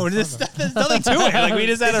 no, there's nothing to it. Like we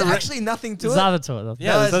just had There's a. actually nothing to There's it. nothing to it.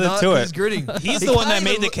 Yeah, No, there's it's nothing not, to 'cause it. He's gritting. He's He the one can't that even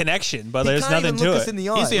made the look- connection, but he there's can't nothing even to look it. us in the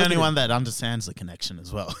eye. He's the Look only at one that understands the connection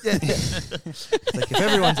as well. Yeah, yeah. It's like if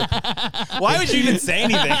everyone's a, Why would you even say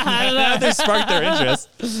anything? Now they sparked their interest.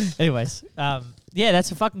 Anyways, yeah,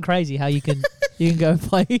 that's fucking crazy how you can go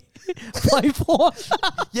play porn.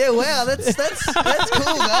 yeah, wow, that's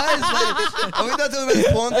cool, guys. Like, are we not talking about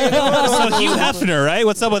this porn thing? So Hugh Hefner, right?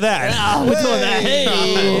 What's up with that? Oh, we're doing that. Hey.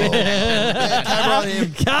 Hey. Yeah, camera on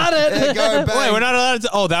him. Got it. Yeah, go bang. Wait, we're not allowed to.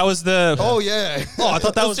 Oh, that was the. Oh yeah. Oh, I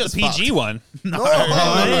thought that was the just PG one. No,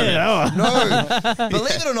 Yeah. no.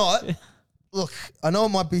 Believe it or not, look, I know it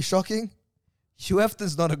might be shocking. Hugh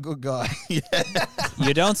Hefner's not a good guy.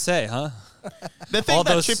 You don't say, huh? The thing All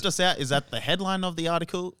that those- tripped us out is that the headline of the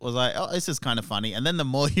article was like, "Oh, this is kind of funny," and then the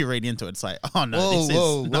more you read into it, it's like, "Oh no, Whoa, this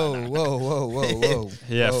whoa, is whoa, whoa, whoa, whoa, whoa.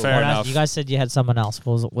 Yeah, Whoa. fair What enough. else? You guys said you had someone else.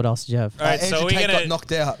 What else did you have? All right, so Andrew we're Tate got gonna.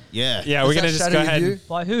 knocked out. yeah, Yeah, we're Is gonna that just Shadow go with ahead. you? And,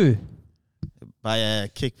 By who? by a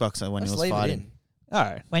kickboxer when Let's he was leave it fighting. in. all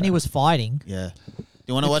right. When he was fighting. Yeah, do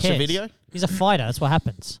you want to Who watch the cares? video? He's a fighter. That's what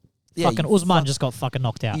happens. Yeah, fucking you Usman fuck- just got fucking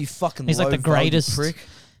knocked out. You fucking He's like the low-value greatest prick.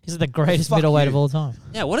 He's like the greatest Fuck middleweight you. of all time.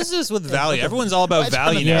 Yeah, what is this with value? Everyone's all about Why trying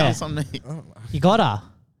to value throw now. Yeah. this on me? I don't know.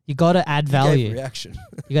 You gotta add Gave value. reaction.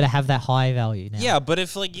 You gotta have that high value now. Yeah, but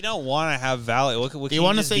if like you don't want to have value, Do you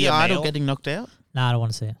want to see your idol getting knocked out? Nah, I don't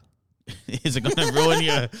want to see it. Is it going to ruin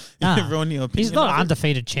your Nah. ruin your opinion? He's not of an it?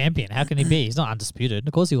 undefeated champion. How can he be? He's not undisputed.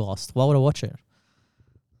 Of course he lost. Why would I watch it?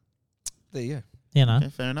 There you go. You know? Okay,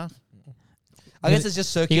 fair enough. I guess it's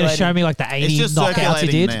just You're circulating. gonna show me like the It's 80 just knockouts he circulating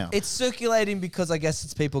did? now. It's circulating because I guess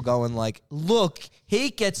it's people going like, look, he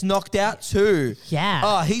gets knocked out too. Yeah.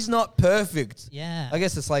 Oh, he's not perfect. Yeah. I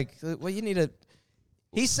guess it's like, well, you need to.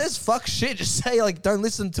 He says fuck shit. Just say like, don't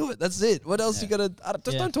listen to it. That's it. What else you gotta? Just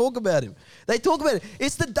Yeah. don't talk about him. They talk about it.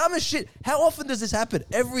 It's the dumbest shit. How often does this happen?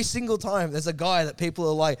 Every single time there's a guy that people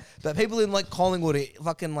are like, that people in like Collingwood, are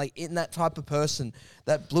fucking like in that type of person,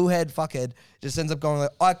 that blue-haired fuckhead just ends up going like,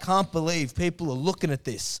 I can't believe people are looking at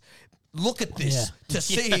this. look at this Yeah. to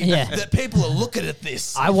see Yeah. that people are looking at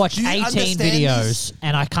this. I watched Do you 18 understand videos this?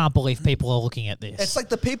 and I can't believe people are looking at this. It's like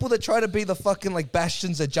the people that try to be the fucking like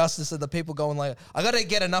bastions of justice, and the people going like, I gotta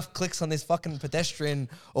get enough clicks on this fucking pedestrian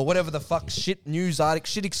or whatever the fuck shit news article,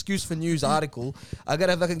 shit excuse for news article. I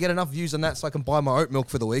gotta fucking get enough views on that so I can buy my oat milk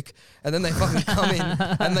for the week. And then they fucking come in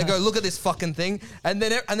and they go, look at this fucking thing. And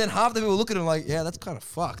then half the people look at them like, yeah, that's kind of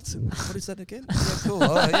fucked. What is that again? Yeah, cool.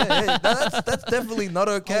 Oh, yeah. No, that's definitely not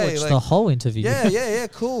I okay. watched Like, the whole interview. yeah.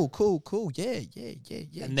 Cool.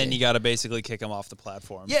 Yeah. And then you got to basically kick him off the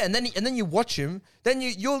platform. Yeah, and then you watch him. Then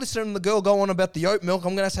you're listening to the girl go on about the oat milk.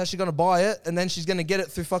 I'm gonna ask how she's gonna buy it, and then she's gonna get it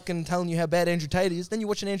through fucking telling you how bad Andrew Tate is. Then you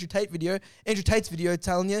watch an Andrew Tate video. Andrew Tate's video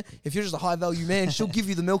telling you if you're just a high value man, she'll give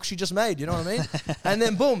you the milk she just made. You know what I mean? And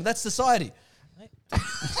then boom, that's society.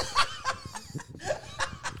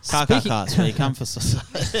 Cars, where you come for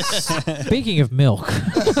society. Speaking of milk,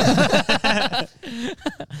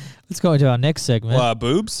 let's go into our next segment. Well,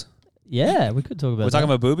 boobs? Yeah, we could talk about We're talking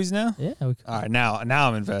that. about boobies now? Yeah, we could. All right, now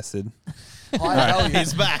I'm invested. High value.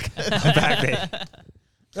 He's back. I'm back, babe.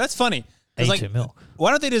 That's funny. 'Cause, like, A2 milk. why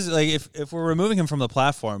don't they just, like, if we're removing him from the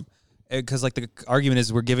platform, because, like, the argument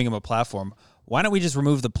is we're giving him a platform, why don't we just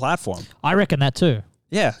remove the platform? I reckon that too.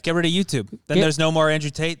 Yeah, get rid of YouTube. Then there's no more Andrew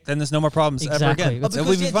Tate. Then there's no more problems ever Exactly. again. Oh,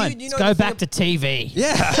 It'll be fine. You Let's go back to TV.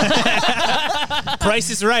 Yeah. Price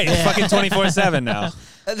is Right. Fucking 24/7 now.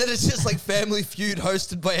 and then it's just like Family Feud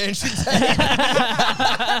hosted by Andrew Tate.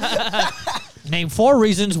 Name 4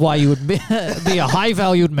 reasons why you would be a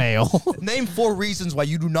high-valued male. Name 4 reasons why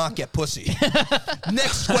you do not get pussy.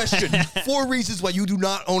 Next question: 4 reasons why you do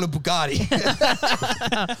not own a Bugatti.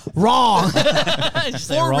 Wrong.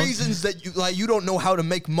 4 reasons that you don't know how to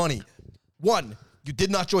make money. 1, you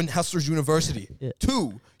did not join Hustlers University. Yeah.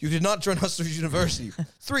 2, you did not join Hustlers University.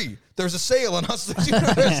 3, there's a sale on Hustlers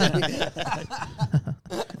University.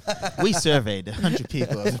 We surveyed 100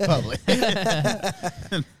 people of the public.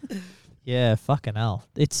 Yeah, fucking hell.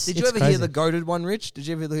 Did you ever hear the goated one, Rich? Did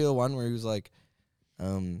you ever hear the one where he was like,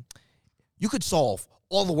 you could solve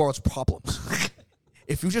all the world's problems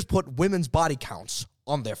if you just put women's body counts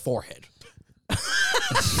on their forehead.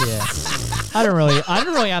 Yeah. I don't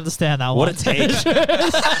really understand that What one. a take.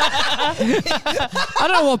 I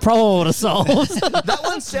don't know what problem it would have solved. That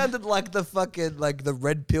one sounded like the fucking, like the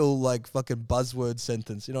red pill, like fucking buzzword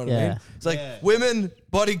sentence. You know what I Yeah. mean? It's like, women,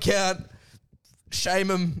 body count, shame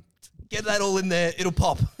them, get that all in there, it'll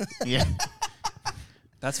pop. Yeah.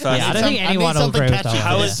 That's Yeah, I fascinating. don't think anyone will agree with that.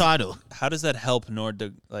 How one. is title? How does that help Nord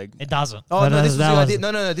to, like... It doesn't. Oh, But no, this was the that idea.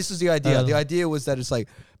 No, this is the idea. The Um, idea was that it's like,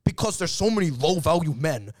 because there's so many low-value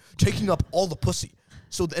men taking up all the pussy.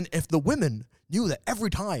 So then if the women knew that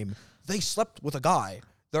every time they slept with a guy,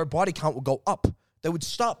 their body count would go up, they would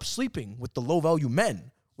stop sleeping with the low-value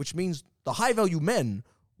men, which means the high-value men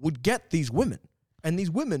would get these women. And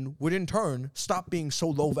these women would, in turn, stop being so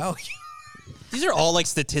low-value. These are all, like,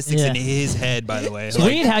 statistics Yeah. in his head, by the way. It's Like,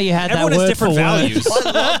 weird how you had that everyone has word different for word. values.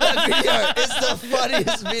 I love that video. It's the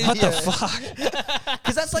funniest video. What the fuck?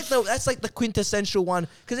 Because that's like the quintessential one.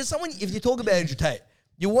 Because it's someone, if you talk about Andrew Tate,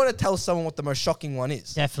 you want to tell someone what the most shocking one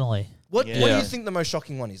is. Definitely. What do Yeah. you think the most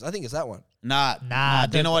shocking one is? I think it's that one. Nah. Do you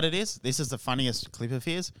the- know what it is? This is the funniest clip of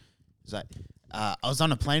his. It's like, I was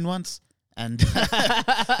on a plane once, and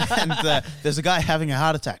there's a guy having a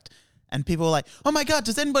heart attack, and people were like, "Oh my god,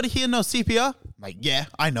 does anybody here know CPR?" I'm like, yeah,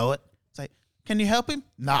 I know it. It's like, can you help him?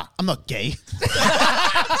 Nah, I'm not gay.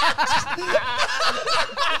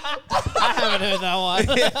 I haven't heard that one.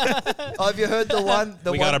 Oh, have you heard the one?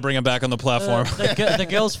 We got to bring him back on the platform. The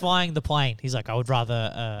girl's flying the plane. He's like, I would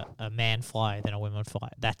rather a man fly than a woman fly.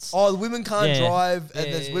 That's Oh, the women can't Yeah. drive, and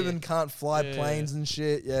Yeah, there's yeah, women yeah. can't fly planes and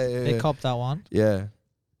shit. Yeah. they copped that one. Yeah.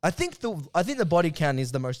 I think the body count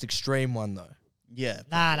is the most extreme one though. Yeah.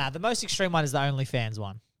 Nah. The most extreme one is the OnlyFans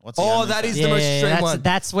one. What's the Oh, OnlyFans? that is the most extreme that's, one.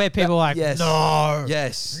 That's where people are like, yes. no,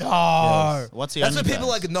 Yes. no. Yes. What's the That's when OnlyFans? people are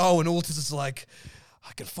like no, and autism like,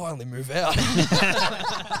 I can finally move out.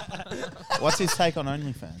 What's his take on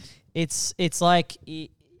OnlyFans? It's like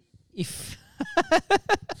if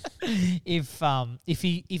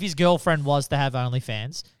if his girlfriend was to have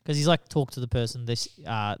OnlyFans, because he's like talked to the person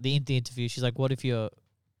the interview. She's like, what if your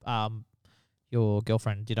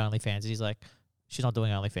girlfriend did OnlyFans? And he's like, she's not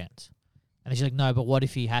doing OnlyFans. And she's like, no, but what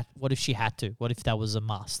if she had to? What if that was a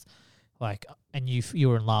must? Like, and you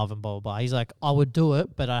were in love and blah blah blah. He's like, I would do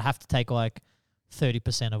it, but I have to take like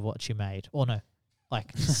 30% of what she made, or no,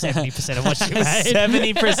 like 70% of what she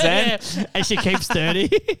made. 70%? Yeah. And she keeps 30.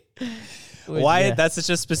 Why? Yeah. That's such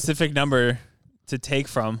a specific number to take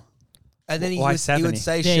from. And then he Why would 70?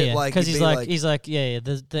 say shit like, because he'd he's be like,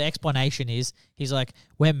 the explanation is he's like,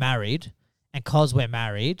 we're married, and cause we're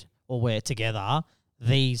married, or we're together,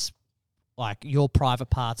 these, like, your private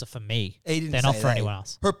parts are for me. He didn't They're not say for that. anyone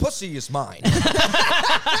else. Her pussy is mine.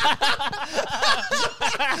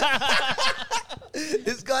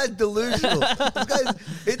 This guy's delusional.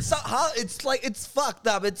 It's so hard. It's like, it's fucked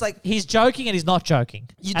up. It's like, He's joking and he's not joking.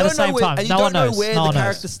 you At don't the same know where, time, and you no don't one know knows. where No the one knows.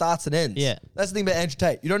 character starts and ends. Yeah. That's the thing about Andrew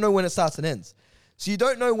Tate. You don't know when it starts and ends. So you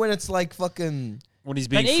don't know when it's like fucking... When he's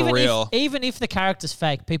But being for real. even if the character's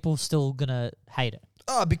fake, people still gonna hate it.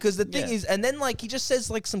 Oh, because the thing is... And then, like, he just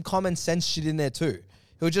says, like, some common sense shit in there, too.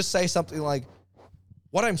 He'll just say something like,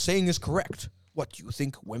 what I'm saying is correct. What, do you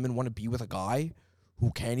think women want to be with a guy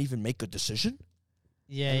who can't even make a decision?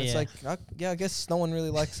 Yeah, And it's like, I guess no one really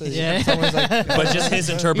likes it. Yeah. Someone's like, But just his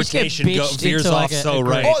interpretation bitched veers into, off like, so a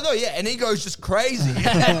right. oh no, yeah, and he goes just crazy.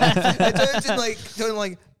 It turns in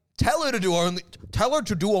like, tell her to do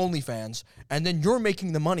OnlyFans, and then you're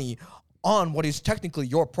making the money on what is technically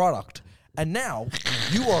your product, and now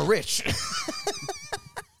you are rich.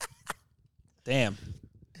 Damn.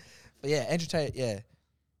 But yeah, Andrew Tate, yeah,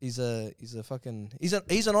 he's an icon. He's an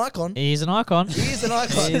icon. He is an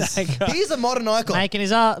icon. He's a modern icon. Making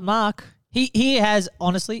his art mark. He has,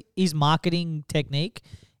 honestly, his marketing technique,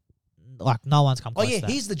 like, no one's come Oh close yeah, to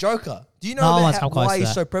that. he's the Joker. Do you know No one's come close why to he's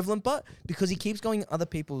that. so prevalent? But because he keeps going to other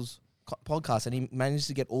people's podcasts and he manages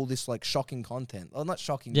to get all this like shocking content. Well, not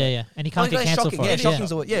shocking. Yeah, but yeah. And he can't get cancelled shocking. for Yeah, it. shocking's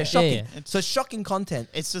the word. Yeah, shocking. yeah. So it's shocking content.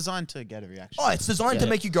 It's designed to get a reaction. Oh, it's designed to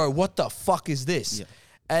make you go, "What the fuck is this?" Yeah.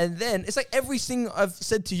 And then it's like everything I've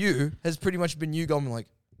said to you has pretty much been you going like,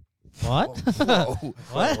 What? "Whoa,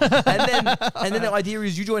 What? and then the idea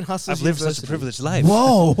is you join Hustlers I've lived such University. a privileged life.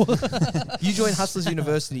 Whoa. You join Hustlers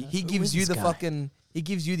University. He gives is you this the guy? he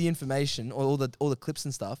gives you the information or all the clips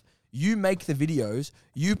and stuff. You make the videos.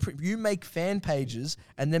 You make fan pages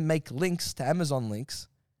and then make links to Amazon links,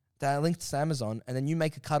 links to Amazon, and then you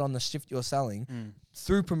make a cut on the shift you're selling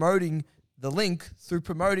through promoting the link, through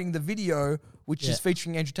promoting the video, which is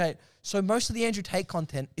featuring Andrew Tate. So most of the Andrew Tate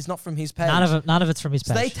content is not from his page. None of it's from his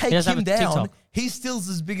So page. they take him down. He's still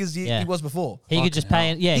as big as he was before. He could just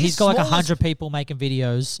pay. Yeah, He's he's got like small as- 100 people making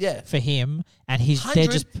videos. Yeah. For him, and they're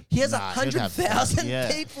just. He has Nah, he'd have 100,000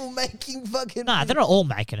 yeah. people making fucking. Nah, they're not all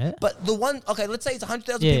making it. But the one, okay, let's say it's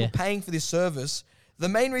 100,000 Yeah. people paying for this service. The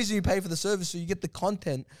main reason you pay for the service so you get the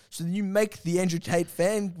content, so then you make the Andrew Tate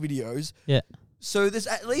fan videos. Yeah. So there's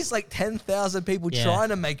at least like 10,000 people Yeah, trying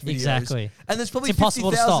to make videos. exactly. And there's probably It's impossible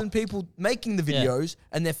to 50,000 stop. people making the Yeah. videos,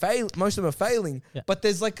 and they're most of them are failing. Yeah. But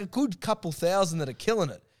there's like a good couple thousand that are killing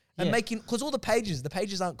it. And Yeah. making, because all the pages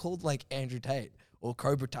aren't called like Andrew Tate or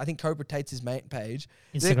Cobra. I think Cobra Tate's his main page.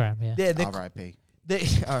 Instagram, yeah. They're, R.I.P. they're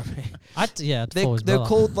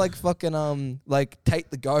called like fucking like Tate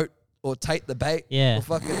the Goat or Tate the Bait. Yeah. Or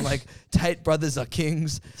fucking like Tate Brothers Are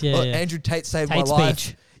Kings. Yeah, or yeah. Andrew Tate saved Tate my life.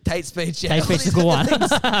 Speech. Tate Speech. Yeah. Tate all Speech is a these good one. other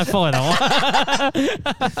things. I follow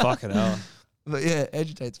that one. Fucking hell. But yeah,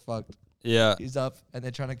 Andrew Tate's fucked. Yeah. He's up and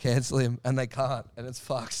they're trying to cancel him and they can't and it's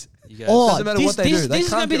fucked. You guys. Oh, Doesn't matter what they do. They This is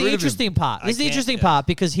can't going to be get the rid of him. interesting part. This is the can't- interesting yeah. part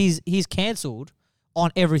because he's cancelled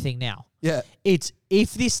on everything now. Yeah. It's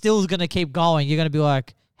if this still is going to keep going, you're going to be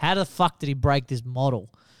like, how the fuck did he break this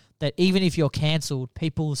model? That even if you're cancelled,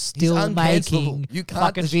 people still uncancelable. making You can't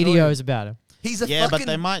fucking destroy videos about him. He's a Yeah, fucking... but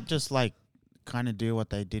they might just like kind of do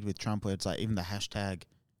what they did with Trump, where it's like even the hashtag,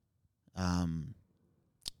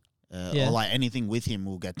 Yeah. or like anything with him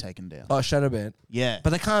will get taken down. Oh, shadow ban. Yeah,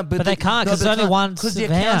 But they can't. But they can't, 'cause there's only one Because the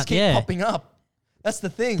accounts account, keep yeah. popping up. That's the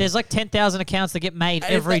thing. There's like 10,000 accounts that get made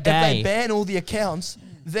And every if they day. ban all the accounts,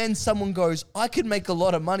 then someone goes, I could make a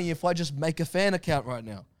lot of money if I just make a fan account right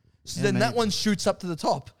now. So then that maybe. one shoots up to the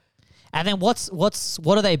top. And then what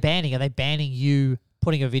are they banning? Are they banning you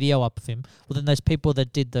putting a video up of him? Well, then those people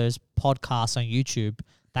that did those podcasts on YouTube,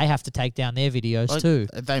 they have to take down their videos Like, too.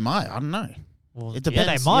 They might. I don't know. Well, it yeah,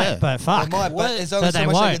 depends, they might, yeah. but fuck. They might, but there's only But so they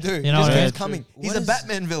much won't, they can do. you know This what I guy's mean? coming. He's What a is-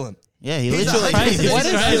 Batman villain. Yeah, he He's literally, crazy. he What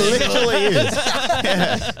is literally is.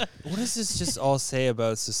 What does this just all say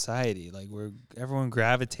about society? Like, everyone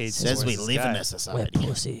gravitates. Says towards we this live guy. in a We're society.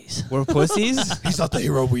 pussies. We're pussies. He's not the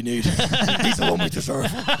hero we need. He's the one we deserve.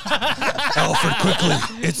 Alfred, quickly!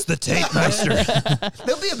 It's the Tate Meister.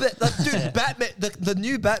 There'll be a bit, like, dude. Batman, the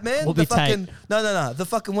new Batman, Will the be fucking no, the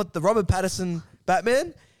fucking what the Robert Pattinson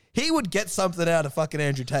Batman. He would get something out of fucking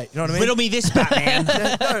Andrew Tate. You know what I mean? Riddle me this, Batman.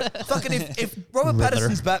 No, fucking if Robert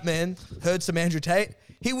Pattinson's Batman heard some Andrew Tate,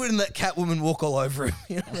 he wouldn't let Catwoman walk all over him.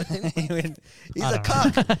 You know what I mean? He's a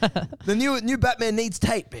cuck. The new Batman needs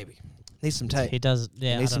Tate, baby. Needs some Tate. He does.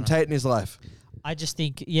 Yeah, Needs I some don't know. Tate in his life. I just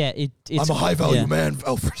think, yeah, it's. I'm a high value yeah. man,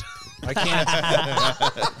 Alfred. I can't.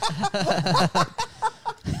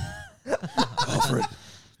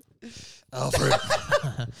 Alfred.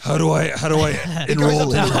 How do I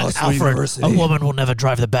enroll in Hustle University? A woman will never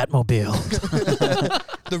drive the Batmobile.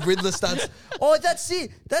 The Riddler starts. Oh, that's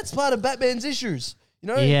it. That's part of Batman's issues. You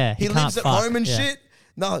know. Yeah, He he lives can't at fuck, home and yeah. shit.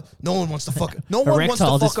 No one wants to fuck. No one wants to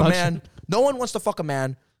Erectile fuck a dysfunction. man. No one wants to fuck a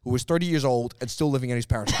man who is 30 years old and still living in his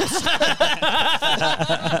parents' house.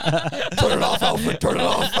 Turn it off, Alfred. Turn it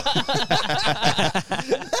off.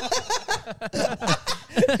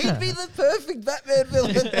 He'd be the perfect Batman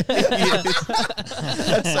villain.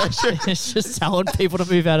 That's so true. It's just telling people to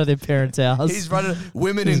move out of their parents' house. He's running.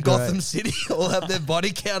 Women in Gotham City all have their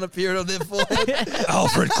body count appearing on their forehead.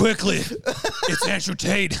 Alfred, quickly! It's Andrew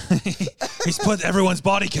Tate. He's put everyone's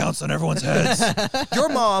body counts on everyone's heads. Your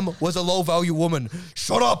mom was a low-value woman.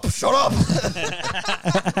 Shut up. Shut up.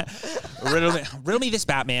 Riddle me this,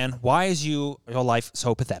 Batman. Why is your life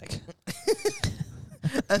so pathetic?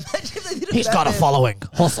 Imagine if they did He's got a Batman. following.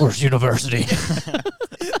 Hustlers University. And it'd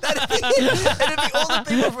be all the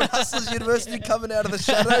people from Hustlers University coming out of the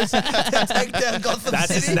shadows to take down Gotham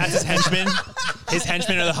City. That's his henchmen. His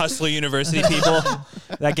henchmen are the Hustler University people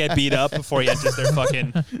that get beat up before he enters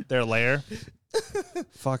their lair.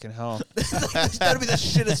 Fucking hell. That'd be the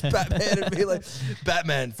shittest Batman. It'd be like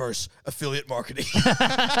Batman versus affiliate marketing.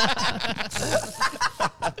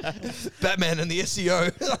 Batman and the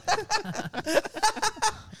SEO.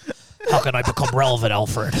 How can I become relevant,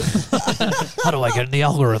 Alfred? How do I get in the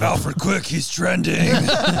algorithm? Alfred, quick, he's trending.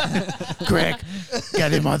 Quick,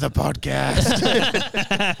 get him on the podcast.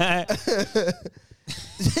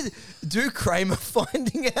 Do Kramer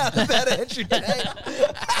finding out about Andrew Tate?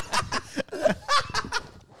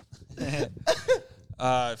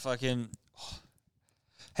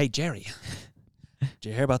 Hey, Jerry. Did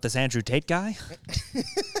you hear about this Andrew Tate guy?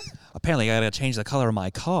 Apparently, I gotta change the color of my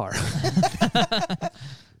car.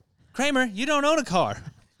 Kramer, you don't own a car.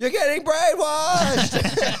 You're getting brainwashed.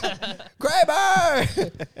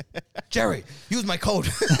 Kramer. Jerry, use my code.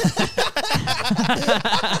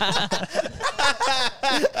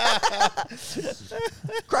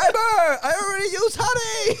 Kramer, I already used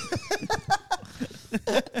honey.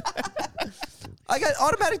 I got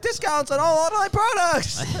automatic discounts on all online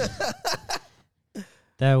products.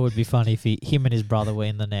 That would be funny if him and his brother were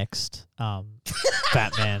in the next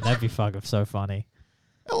Batman. That'd be fucking so funny.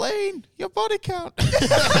 Elaine, your body count. Elaine,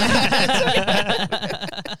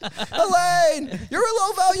 you're a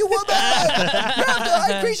low-value woman. You have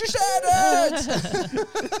to increase your standards.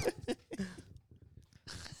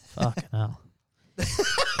 Fucking hell.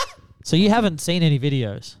 So you haven't seen any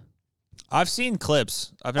videos? I've seen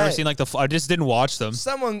clips. I've never Hey. seen I just didn't watch them.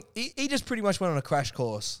 Someone, he just pretty much went on a crash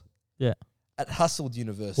course Yeah. at Hustled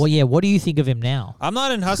University. Well, yeah. What do you think of him now? I'm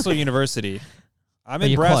not in Hustler University. I'm But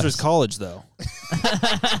in you're Brazzers close. College, though.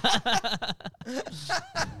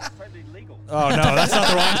 Oh, no, that's not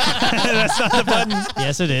the one. That's not the button.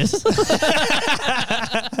 Yes, it is.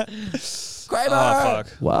 Kramer, Oh, fuck.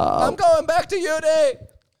 Wow. I'm going back to uni.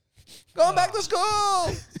 Going back to school.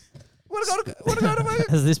 Want to go to my...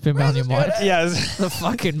 Has this been on your mind? Yeah, it's The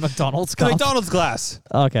fucking McDonald's the cup. McDonald's glass.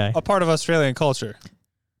 Okay. A part of Australian culture.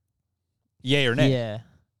 Yay or nay? Yeah.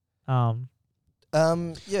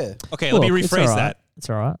 Yeah. Okay, let me Look, it's rephrase all right. that. It's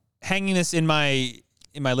all right. Hanging this in my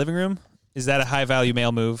living room, is that a high value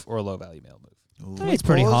male move or a low value male move? I think it's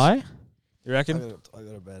pretty pause? high. You I reckon?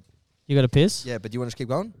 got a bed. You got a piss? Yeah, but do you want to just keep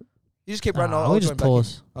going? You just keep running. Nah, I'll we join just back in.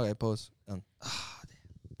 pause. Okay, pause. Done.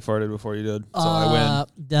 Farted before you did, so I win.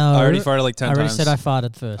 No. I already farted like 10 I already times. said I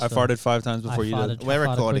farted first. I so farted 5 times before I you farted- did. We're I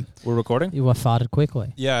farted recording. We're recording? You were farted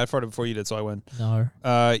quickly. Yeah, I farted before you did, so I win. No.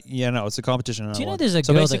 Yeah, no, it's a competition. And Do you I know won. there's a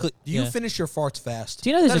so girl basically, that... Do you yeah. finish your farts fast? Do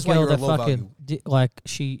you know there's That's a why girl you're a that low fucking... value. like,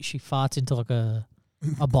 she farts into like a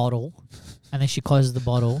bottle, and then she closes the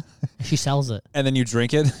bottle, and she sells it. and then you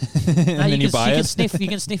drink it, and No, then you buy you it. can sniff. You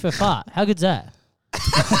can sniff her fart. How good's that?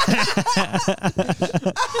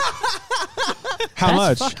 How That's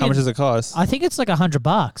much? How fucking- much does it cost? I think it's like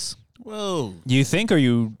 $100. Whoa. You think, or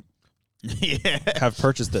you Yeah. have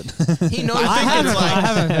purchased it? He knows. I think haven't- it's like I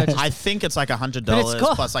haven't heard- I think it's like $100 But it's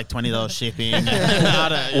got- plus like $20 shipping.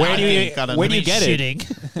 Where do you get it?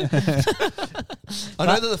 I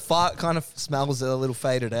know that the fart kind of smells a little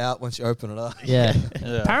faded out once you open it up. Yeah.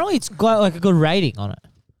 Yeah. Apparently, it's got like a good rating on it.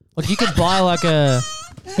 Like you could buy like a.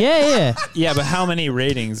 Yeah. Yeah, but how many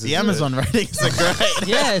ratings? The is Amazon ratings are great.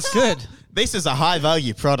 Yeah, it's good. This is a high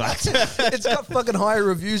value product. It's got fucking higher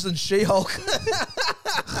reviews than She-Hulk.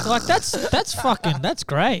 Like that's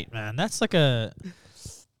great, man. That's like a.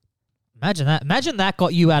 Imagine that. Imagine that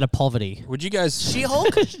got you out of poverty. it? Would you guys?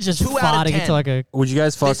 She-Hulk, Just 2 out of farting 10. into like a. Would you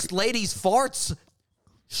guys fuck? This lady's farts,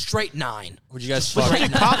 straight 9. Would you guys fuck?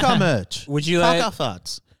 Kaka merch. Would you like? Kaka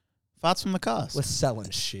farts. Farts from the cast. We're selling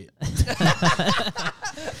shit.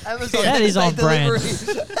 That is on brand.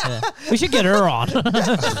 Yeah. We should get her on.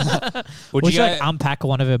 Would we you should guys, unpack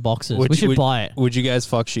one of her boxes. would We you- should would- buy it. would you guys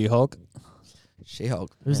fuck She-Hulk?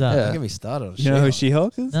 She-Hulk. Who's that? Yeah. Don't get me started on You know who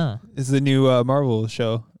She-Hulk. She-Hulk is? No. It's the new Marvel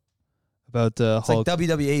show about It's Hulk. like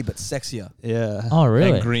WWE, but sexier. Yeah. Oh,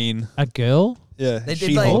 really? And green. A girl? Yeah. They did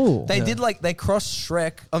She-Hulk. Oh. They Yeah. did like they crossed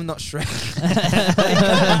Shrek. I'm not Shrek.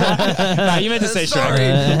 Nah, you meant to say sorry.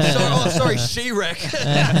 Shrek. Sorry, She-Wreck.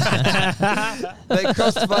 They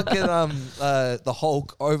crossed fucking the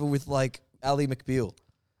Hulk over with like Ally McBeal.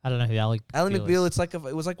 I don't know who Ally McBeal. It's like it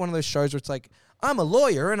was like one of those shows where it's like I'm a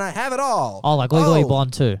lawyer and I have it all. Oh, like Legally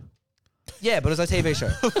Blonde too. Yeah, but it was a TV show.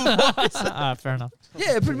 Fair enough.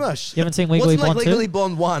 Yeah, pretty much. You haven't seen Legally Wasn't like Blonde Legally 2?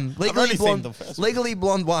 Blonde 1. Legally only seen Blonde. the first one. Legally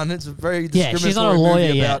Blonde 1. It's a very Yeah, she's not a discriminatory lawyer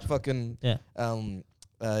movie yet. about fucking Yeah.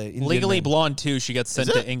 Indian Legally men. Blonde 2, she gets sent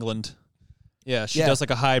to England. Yeah, she Yeah. does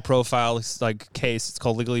like a high profile like case. It's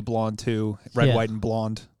called Legally Blonde 2, Red, Yeah. White, and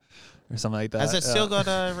Blonde, or something like that. Has it Yeah. still got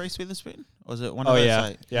Reese Witherspoon? Or is it one Oh of those? yeah,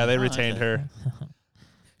 Like, yeah. They Oh, retained okay. her.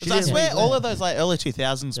 Because I didn't swear, leave all that. of those like early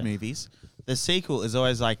 2000s movies, the sequel is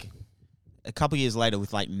always like a couple years later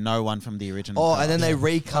with like no one from the original. Oh, cast. and then they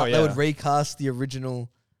recast. Oh, They yeah. would recast the original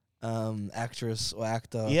actress or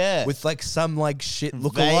actor. Yeah. With like some like shit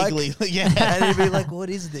lookalike. vaguely, yeah. And it'd be like, what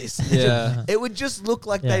is this? Yeah. It would just look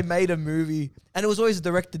like Yeah. they made a movie, and it was always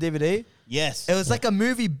direct to DVD. Yes. It was like a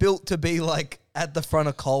movie built to be like at the front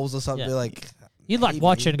of Coles or something. Yeah. Like, You'd like maybe.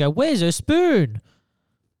 watch it and go, "Where's her spoon?"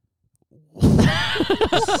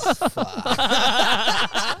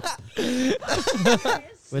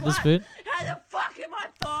 With the spoon?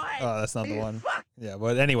 Oh, that's not the one. Yeah,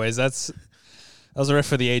 but anyways, that was a riff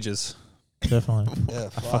for the ages. Definitely. yeah,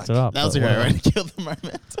 Fucked it up. that was a but great whatever. way to kill the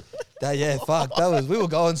moment. Yeah, fuck. That was. We were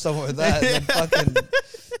going somewhere with that. And then fucking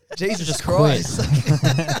Jesus Just Christ!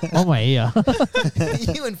 On my ear.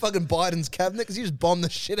 You in fucking Biden's cabinet because you just bombed the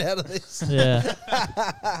shit out of this. Yeah.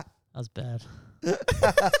 That was bad.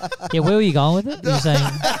 Yeah, where were you going with it? You were saying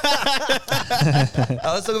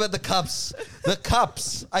Let's talk about the cups. The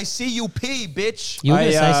cups. I see you pee, bitch. you were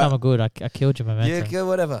going to say I, something good. I killed your momentum. Yeah,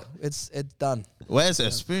 whatever. It's done. Where's her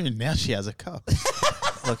spoon? Now she has a cup.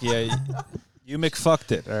 Look, yeah, you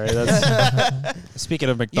McFucked it. All right. That's, speaking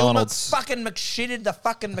of McDonald's, You fucking McShitted the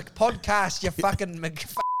fucking McPodcast. You fucking Mc.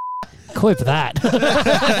 Quip that.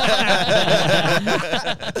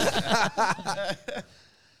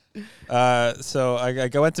 so I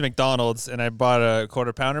went to McDonald's and I bought a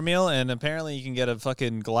quarter pounder meal, and apparently you can get a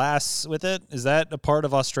fucking glass with it. Is that a part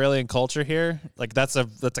of Australian culture here? Like that's a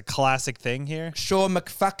classic thing here. Sure,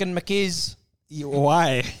 McFucking McIs.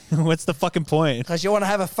 Why? What's the fucking point? Because you want to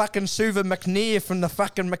have a fucking Suva McNear from the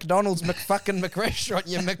fucking McDonald's McFucking McRestaurant,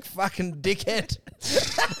 you McFucking dickhead.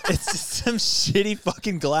 It's just some shitty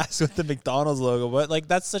fucking glass with the McDonald's logo, but like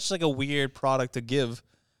that's such like a weird product to give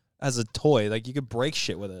as a toy. Like you could break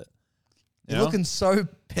shit with it. You You're know? looking so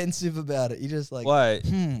pensive about it. You're just like, Why?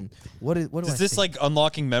 what do Is I this think? like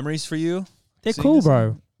unlocking memories for you? They're Seeing cool, this?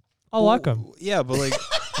 bro. I like them. Yeah, but like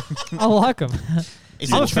I like them.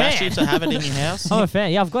 Is I'm a it trashy fan. to have it in your house? I'm a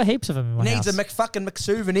fan. Yeah, I've got heaps of them in my Needs house. a McFucking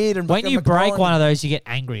McSouvenir and When fucking you break McDonald's. one of those, you get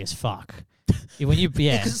angry as fuck. When you,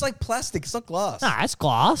 yeah. Because it's like plastic. It's not glass. Nah, it's I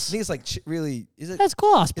glass. think it's like really. Is it? That's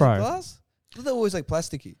glass, Is it bro. glass? I thought they're always like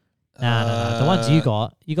plasticky. No. The ones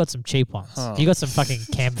you got some cheap ones. Huh. You got some fucking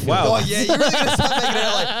Camfield. Wow. Oh yeah, you're really gonna start making it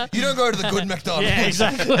out like you don't go to the good McDonald's. Yeah,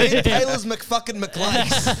 exactly. In Taylor's McFucking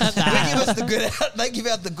McLakes. They give us the good out. They give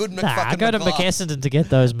out the good McFucking. Nah, I go to McGlass. McEssendon to get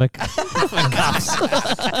those cups.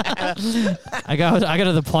 I go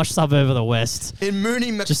to the posh suburb of the West. In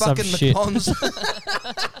Mooney Just some McFucking shit. McPons.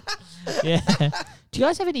 Yeah. Do you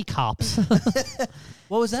guys have any cups?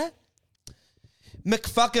 What was that?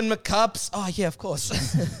 McFucking McCups. Oh yeah, of course.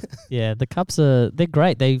 Yeah, the cups they're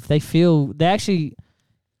great. They feel good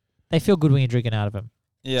when you're drinking out of them.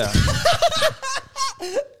 yeah.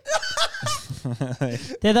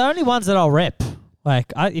 They're the only ones that I'll rep.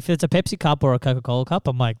 Like, if it's a Pepsi cup or a Coca-Cola cup,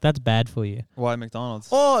 I'm like, that's bad for you. Why McDonald's?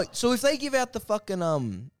 Oh, so if they give out the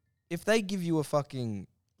fucking if they give you a fucking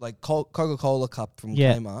like Coca-Cola cup from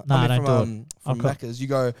Yeah. Kmart, No, I mean don't do from I'll Macca's, you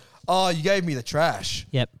go, oh, you gave me the trash.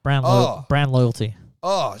 Yep, brand Oh. brand loyalty.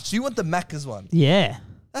 Oh, so you want the Macca's one? Yeah.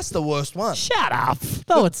 That's the worst one. Shut up.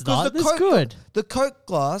 No, it's 'Cause not. the It's Coke- good. The Coke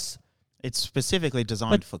glass. It's specifically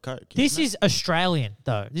designed But for Coke. This isn't it? is Australian,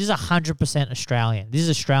 though. This is 100% Australian. This is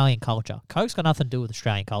Australian culture. Coke's got nothing to do with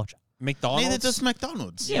Australian culture. McDonald's. Neither does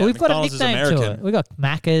McDonald's. Yeah, we've McDonald's is got a nickname to American. it. We've got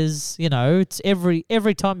Macca's. You know, it's every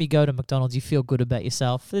time you go to McDonald's, you feel good about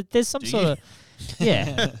yourself. There's some Do sort you? of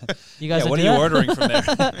Yeah. You guys Yeah, what are do you that? ordering from there?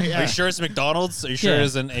 Are you sure it's McDonald's? Are you sure Yeah. it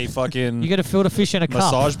isn't a fucking You get a filter fish in a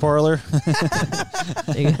massage parlor?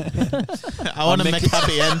 cup. I want to Mick- make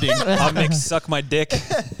happy ending. I'll make suck my dick.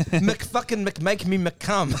 Make me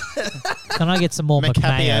McCum. Can I get some more Make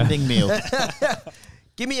happy McMayo? ending meal.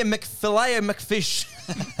 Give me a McFillet or McFish.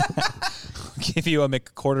 Give you a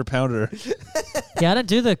McQuarter pounder. Yeah, I don't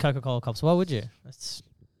do the Coca-Cola cups. Why would you? It's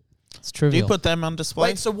Do trivial. you put them on display?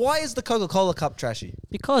 Wait, so why is the Coca-Cola cup trashy?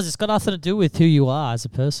 Because it's got nothing to do with who you are as a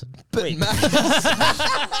person. But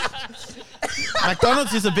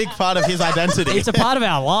McDonald's is a big part of his identity. It's a part of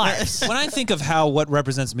our lives. When I think of what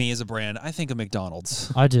represents me as a brand, I think of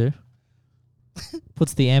McDonald's. I do.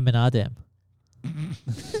 Puts the M in Ardem.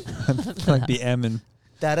 Like the M and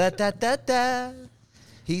da da da da da.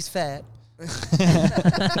 He's fat.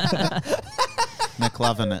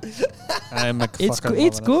 McLovin it. I'm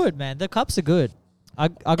It's good, man. The cups are good. I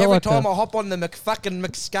got Every like time I hop on the McFucking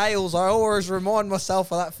McScales, I always remind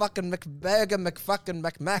myself of that fucking McBurger McFucking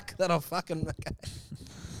McMac that I fucking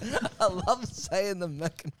I love saying the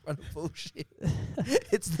Mac in front of bullshit.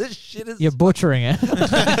 It's the shittest. you're butchering it.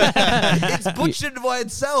 It's butchered by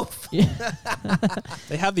itself.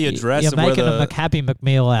 They have the address You're of where making the a McHappy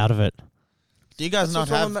McMeal out of it. Do you guys That's not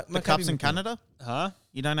what's wrong have with the cups in McHappy Canada? huh?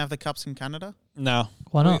 You don't have the cups in Canada? No.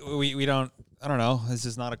 Why not? We don't. I don't know. This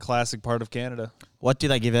is not a classic part of Canada. What do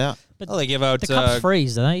they give out? But Oh, they give out. the cups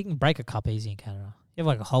freeze, don't they? You can break a cup easy in Canada. You have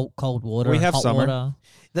like a cold water. We and have hot summer. water.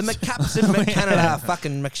 The McCaps in Canada are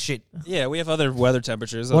fucking McShit. Yeah, we have other weather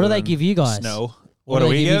temperatures. What do other they than give you guys? Snow. What do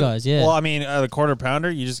they give you guys? Yeah. Well, I mean, the quarter pounder,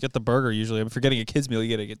 you just get the burger usually. If you're getting a kids meal,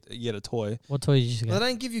 you get a toy. What toy did you They get?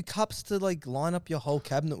 don't give you cups to like line up your whole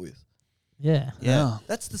cabinet with. Yeah. Yeah.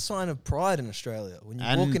 That's the sign of pride in Australia. When you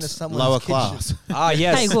And walk into someone's lower kitchen. class. Ah,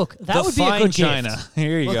 yes. Hey, look, that the would be a fine good China. gift.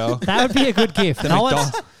 Here you go. That would be a good gift. No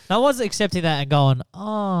McDonald's. one's accepting that and going,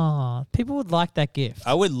 oh, people would like that gift.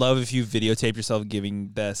 I would love if you videotape yourself giving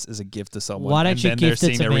this as a gift to someone. Why don't and you then they're gift it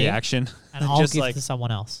seeing to their me? reaction. And I'll just give like it to someone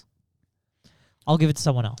else. I'll give it to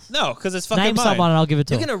someone else. no, because it's fucking Name mine. someone and I'll give it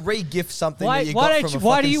to You're them. gonna re-gift something Why- that you why got don't from you- a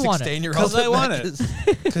why do fucking you want it? 16-year-old. Because I at want it.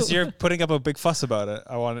 Macca's. Because you're putting up a big fuss about it.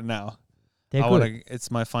 I want it now. They're I good. want to.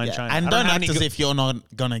 It's my fine Yeah, China. and I don't have act any as go- if you're not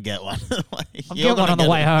gonna get one. Like, I'm you're getting one on the gonna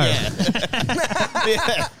way get home. it.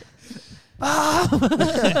 Yeah.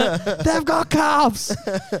 They've got cups.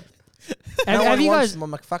 No have one you wants guys?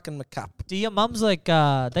 my McFucking McCup. Do your mums like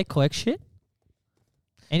they collect shit?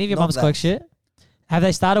 Any of your Not mums that. collect shit? Have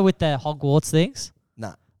they started with the Hogwarts things?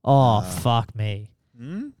 Nah. Oh fuck me!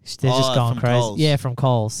 Hmm? They're just Oh, going from crazy. Coles. Yeah, from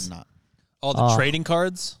Coles. No. all the Oh. trading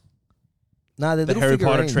cards. Nah, they're The little Harry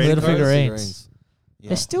Potter figurines. trading Little cards? figurines. Yeah,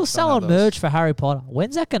 They're still don't selling have those. merch for Harry Potter.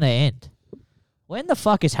 When's that gonna end? When the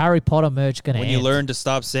fuck is Harry Potter merch gonna When end? you learn to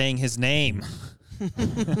stop saying his name.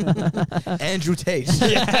 Andrew Tate.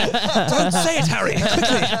 Don't say it, Harry.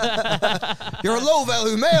 You're a low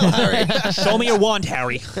value male, Harry. Show me your wand,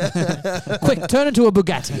 Harry. Quick, turn into a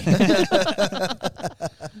Bugatti.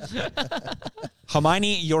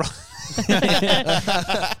 Hermione, you're.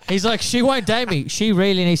 He's like, she won't date me. She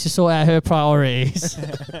really needs to sort out her priorities.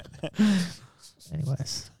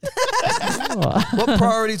 Anyways, What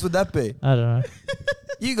priorities would that be? I don't know.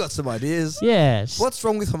 You got some ideas. Yeah. What's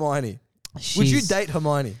wrong with Hermione? Would you date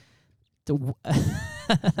Hermione? I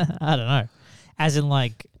don't know. As in,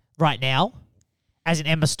 like, right now? As in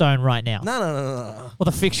Emma Stone right now? No. Or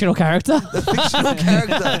the fictional character? The fictional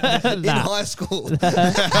character in Nah. high school.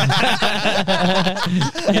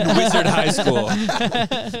 in Wizard High School.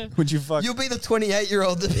 Would you fuck? You'll be the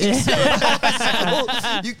 28-year-old that picks you in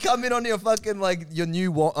high school. You come in on your fucking, like, your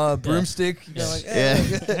new broomstick. You're like,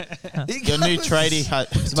 Your new tradie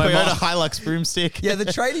Toyota mom. Hilux broomstick. Yeah, the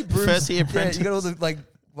tradie broomstick. First year Yeah, apprentice. you got all the, like,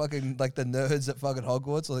 fucking, like, the nerds at fucking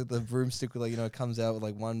Hogwarts. Like, the broomstick with, like, it comes out with,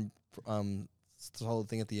 like, one solid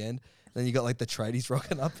thing at the end. Then you got, like, the tradies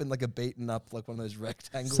rocking up in, like, a beaten up, like, one of those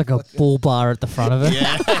rectangles. It's like a bull bar at the front of it.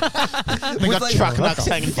 Yeah. They With, got like, truck nuts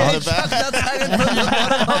hanging from Yeah, the back. truck nuts hanging from the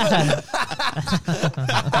bottom of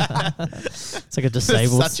it. It's like a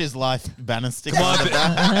disabled. Such is life. Banner stick Come on, on the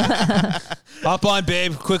back. Hop on,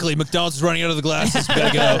 babe. Quickly. McDonald's is running out of the glasses. We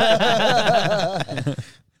gotta go.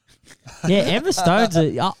 Yeah, Emma Stone's.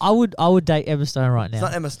 I would date Emma Stone right It's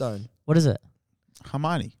not now. Emma Stone. What is it?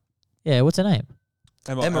 Hermione. Yeah, what's her name?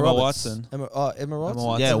 Emma Roberts. Watson. Emma Watson?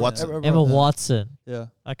 Watson. Yeah, Watson. Emma Roberts. Watson. Yeah.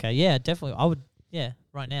 Okay, yeah, definitely. I would. Yeah,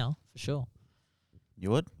 right now for sure. You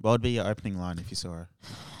would? What would be your opening line if you saw her?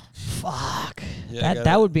 Fuck. Yeah,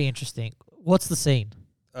 that would be interesting. What's the scene?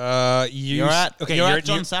 You're at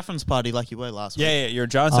John Safran's party like you were last week. Yeah, you're at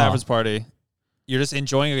John Oh. Safran's party. You're just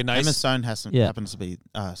enjoying a nice. Emma Stone Yeah. happens to be.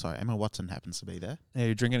 Emma Watson happens to be there. Yeah,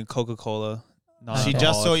 you're drinking a Coca-Cola. She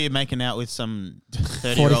just saw you making out with some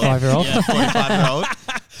 30-year-old. 45-year-old. Yeah, 45-year-old.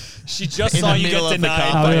 She just In saw the you middle get of the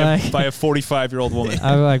denied car. by a 45-year-old woman.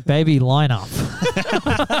 I was like, baby, line up.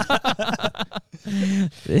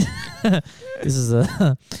 This is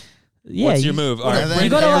a. Yeah, What's your move? All right, Well, You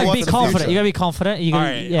gotta Emma like be Watson the confident. future. You gotta be confident. You all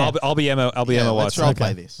gotta, right. yeah. I'll be Emma. I'll be Emma Let's Watson. role play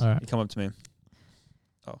Okay. this. All right. You come up to me.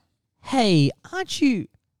 Hey, aren't you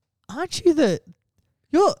the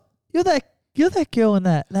you're that girl in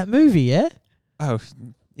that movie, yeah? Oh,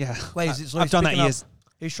 yeah. Wait, is it, so I've he's done that picking up- years.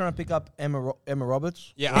 He's trying to pick up Emma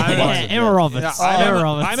Roberts. Yeah, Yeah, Emma Roberts. Yeah,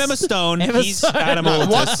 I'm Emma Stone. Emma He's Stone. Adam No,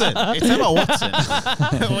 Watson. Watson. It's Emma Watson.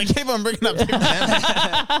 We keep on bringing up different Emma.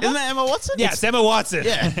 Isn't that Emma Watson? Yes, Emma Watson.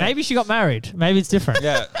 Yeah. Maybe she got married. Maybe it's different.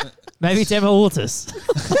 Yeah. Maybe it's Emma Walters.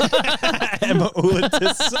 Emma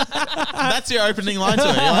Ulitis. That's your opening line to it.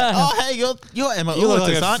 You're like, oh, hey, you're Emma You look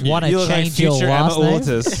like Ulitis, aren't you? Wanna You look like change your future last Emma name?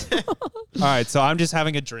 Ulitis. All right, so I'm just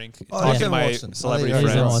having a drink, Oh, talking it's to Emma my Watson. celebrity Oh, yeah, It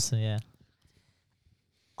is Emma friends. Watson, yeah.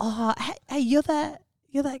 Oh, hey, you're that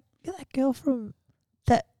girl from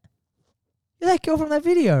that. You're that girl from that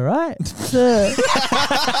video, right?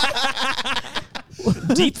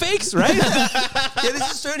 Deep fakes, right? Yeah,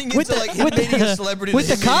 this is turning With into the- like him with the- meeting a celebrity with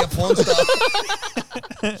and the him meeting cup? a porn star.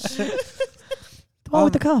 The one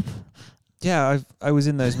with the cup. Yeah, I was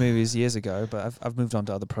in those movies years ago, but I've moved on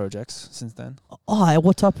to other projects since then. Oh,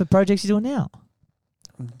 what type of projects are you doing now?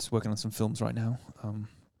 I'm just working on some films right now.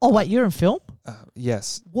 Oh, wait, you're in film?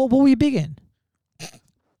 Yes. What were you big in?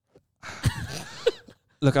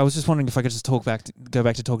 Look, I was just wondering if I could just go back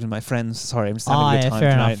to talking to my friends. Sorry, I'm just having Oh, a good yeah, time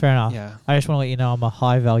fair tonight. enough, fair enough. Yeah. I just want to let you know I'm a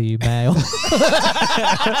high value male.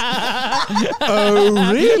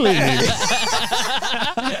 Oh, really? I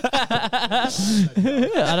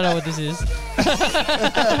don't know what this is.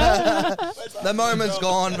 The moment's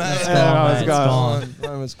gone, mate. It's The gone, moment's mate, it's gone. The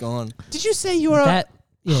moment's gone. Did you say you were That, a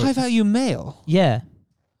yeah, high-value male? yeah.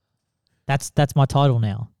 That's my title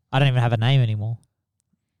now. I don't even have a name anymore.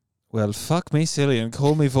 Well, fuck me silly and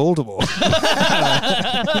call me Voldemort.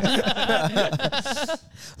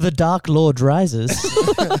 The Dark Lord rises.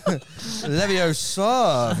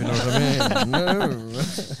 Leviosa, if you know what I mean. No.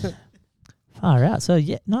 Far out. So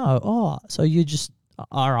yeah, no. Oh, so you just.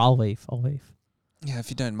 I'll leave. Yeah, if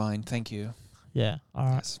you don't mind, thank you. Yeah. All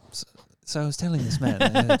right. Yes. So I was telling this man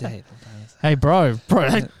the other day. Hey, bro,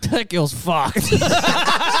 that girl's fucked.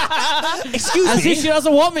 Excuse As if she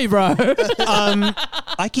doesn't want me, bro.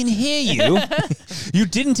 I can hear you. You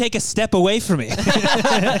didn't take a step away from me.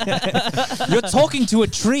 You're talking to a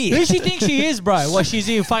tree. Who does she think she is, bro? What, she's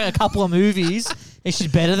in fucking a couple of movies? Is she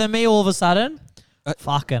better than me all of a sudden?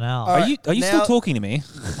 Fucking hell. All Are you now- still talking to me?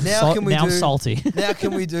 Now can we now I'm do? salty. Now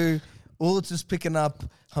can we do? Ulrich just picking up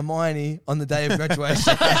Hermione on the day of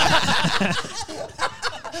graduation.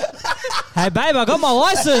 Hey, babe, I got my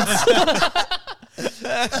license.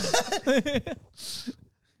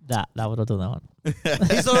 That would have done that one.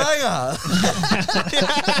 He's a ringer.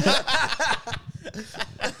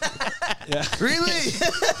 Yeah. Really?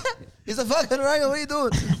 He's a fucking ringer. What are you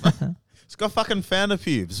doing? It's got fucking founder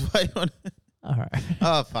pubes. Why you want- All right.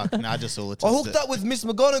 Oh, fuck. No, I just saw it. I hooked up with Miss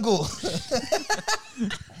McGonagall.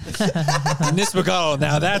 Miss McGonagall,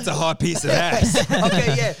 now that's a hot piece of ass.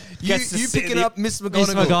 Okay, yeah. Gets to You sit picking the- up Miss Miss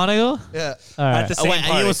McGonagall. McGonagall? Yeah. All right. At the Oh, same wait, are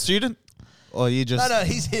party. you a student? Or you just... No,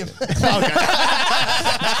 he's him.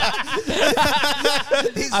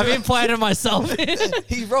 He's I've been playing it myself.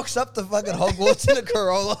 he rocks up to fucking Hogwarts in a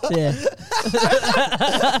Corolla. Yeah.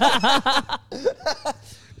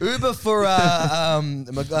 Uber for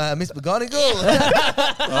Miss McGonagall.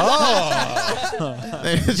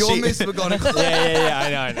 You're Miss McGonagall.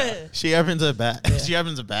 Yeah, I know. She opens her bag. She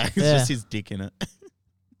opens a bag. It's Yeah. just his dick in it.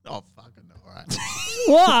 Oh, fucking all right.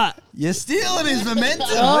 What? You're stealing his momentum.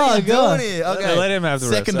 Oh, what are you God. doing here? Okay. Let him have the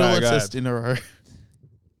Second rest. All right, go autist in a row.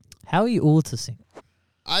 How are you autistic?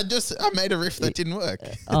 I made a riff that didn't work.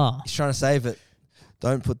 Oh. He's trying to save it.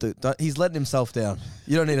 Don't put the. He's letting himself down.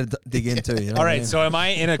 You don't need to dig into it. You know All what I right, mean? so am I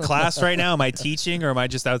in a class right now? Am I teaching or am I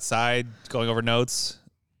just outside going over notes?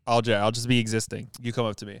 I'll just be existing. You come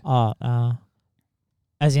up to me.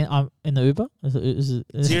 As in, I'm in the Uber? So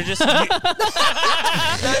you're just No,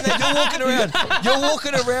 you're walking around. You're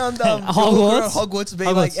walking around Hogwarts? Hogwarts,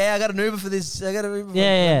 being Hogwarts. like, "Hey, I got an Uber for this. I got an Uber for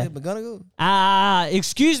Yeah. McGonagall."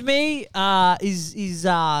 Excuse me, is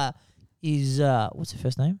what's her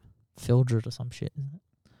first name? Fildred or some shit, isn't it?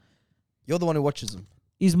 You're the one who watches them.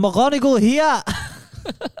 Is McGonagall here?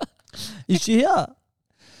 Is she here?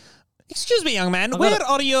 Excuse me, young man. I Where got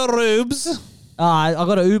are your robes? I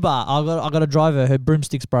got an Uber. I got a driver. Her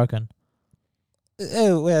broomstick's broken.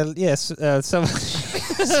 Oh well, yes. So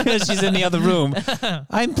She's in the other room.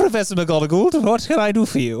 I'm Professor McGonagall. What can I do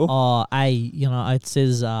for you? Oh, it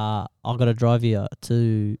says I got to drive you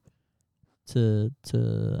to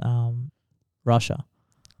Russia.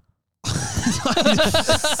 Praise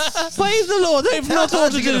the Lord, they've not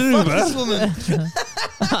ordered an Uber.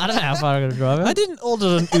 I don't know how far I got to drive her. I didn't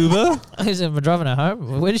order an Uber. I said, am I driving her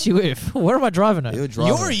home? Where is she with? Where am I driving her? You're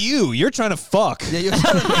driving. You're you. You're trying to fuck. Yeah, you're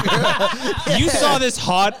trying to figure out. You saw this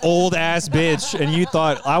hot old ass bitch and you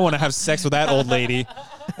thought, I want to have sex with that old lady.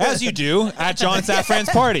 As you do at John Safran's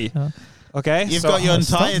party. Okay? You've got your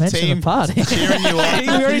Stop entire mentioning team the party. cheering you on. We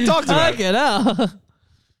already talked about it. Get out.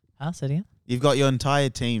 Say it again. You've got your entire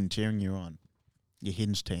team cheering you on. Your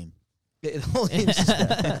Hinge team. Yeah, it all is-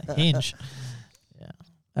 Hinge. Yeah.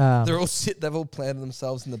 They're all they've all planted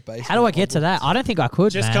themselves in the basement. How do I get to that? I don't think I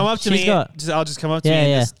could. Just man. come up to She's me. got- I'll just come up to Yeah, you and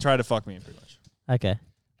yeah. just try to fuck me pretty much. Okay.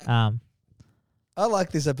 I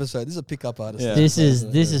like this episode. This is a pickup artist. Yeah. This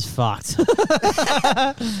is fucked. Is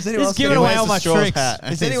anyone It's else giving gonna- away Where's all the my straws tricks. hat? Is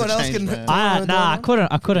Needs anyone to else change, gonna- man. I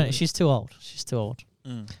couldn't. She's too old.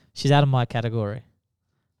 She's out of my category.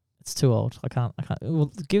 It's too old. I can't.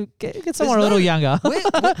 Well, get someone a little younger. Who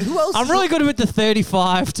else? I'm really good with the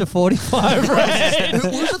 35 to 45 range.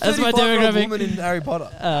 Who's the That's my 35-year-old demographic. woman in Harry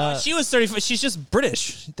Potter? She was 35. She's just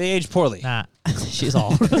British. They age poorly. Nah, she's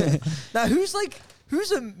old. Now, who's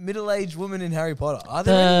a middle-aged woman in Harry Potter? Are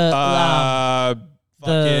there?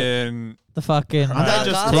 Fucking The fucking Aren't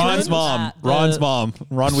they just Ron's demons? mom. Ron's mom.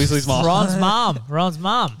 Ron Weasley's mom. Ron's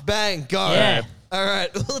mom. Bang, go. Yeah. All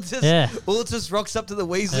right. Will just rocks up to the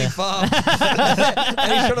Weasley farm.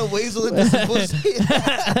 And he's trying to weasel into some pussy.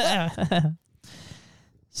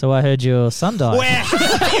 So I heard your son died. Where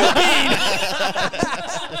have you been?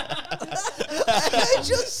 I heard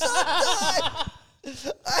your son died.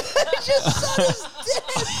 I heard your son is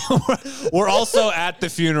dead. We're also at the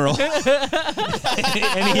funeral.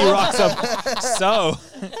 And he rocks up. So,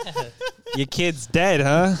 your kid's dead,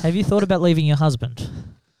 huh? Have you thought about leaving your husband?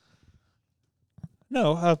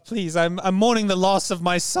 No, please. I'm mourning the loss of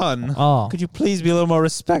my son. Oh. Could you please be a little more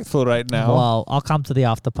respectful right now? Well, I'll come to the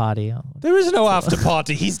after party. There is no after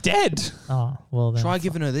party. He's dead. Oh, well then. Try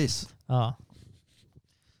giving her this. Oh.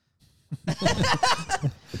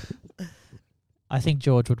 I think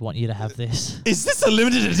George would want you to have this. Is this a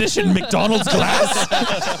limited edition McDonald's glass?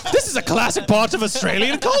 This is a classic part of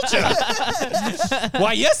Australian culture.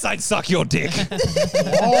 Why, yes, I'd suck your dick.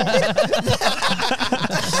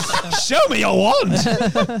 Show me your wand.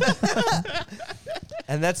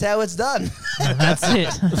 And that's how it's done. And that's it.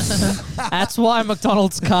 That's why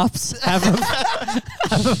McDonald's cups have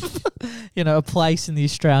a place in the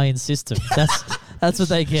Australian system. That's what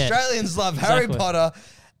they get. Australians love Harry Exactly. Potter,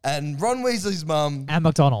 and Ron Weasley's mum And will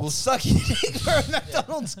McDonald's. suck your dick for a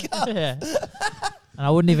McDonald's cup. Yeah. And I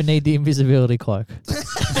wouldn't even need the invisibility cloak.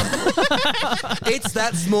 It's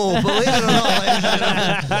that small, believe it or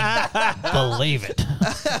not. Believe it.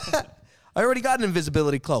 I already got an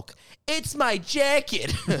invisibility cloak. It's my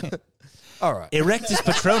jacket. All right. Erectus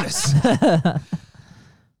Patronus.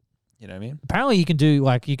 You know what I mean? Apparently you can do,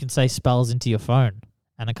 you can say spells into your phone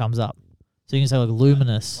and it comes up. So you can say,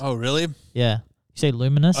 luminous. Oh, really? Yeah. You say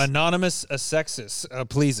luminous. Anonymous Asexis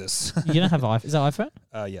pleases. You don't have iPhone. Is that iPhone?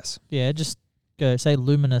 Yes. Yeah, just go say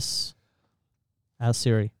luminous. How's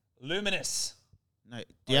Siri? Luminous. No, do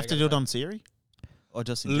you have to do it on Siri? Or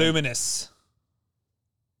just in general? Luminous.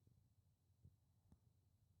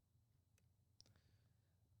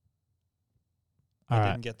 All I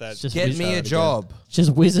right. didn't get that. It's just Get wiz- me a job. It's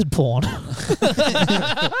just wizard porn.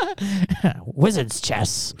 Wizard's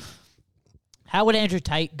chess. How would Andrew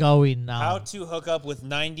Tate go in? How to hook up with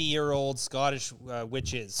 90-year-old Scottish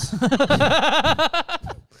witches.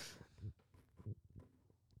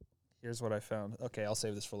 Here's what I found. Okay, I'll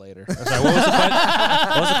save this for later. Oh, sorry,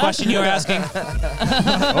 what was the question you were asking?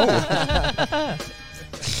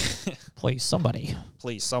 Please, somebody.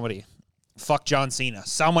 Please, somebody. Fuck John Cena.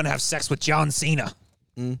 Someone have sex with John Cena.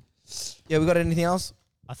 Yeah, we got anything else?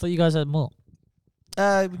 I thought you guys had more.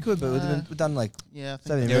 We could, but we've done like Yeah, I think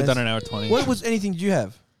 70 Yeah, we've minutes. done an hour 20. What was anything did you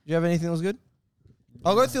have? Did you have anything that was good?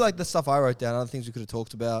 I'll go through like the stuff I wrote down, other things we could have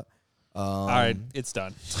talked about. All right, it's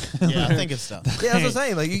done. yeah, I think it's done. Yeah, that's what I'm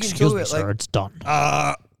saying. Like you can Excuse talk me, about sir. like It's done.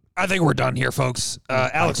 I think we're done here, folks.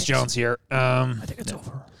 Alex Jones here. I think it's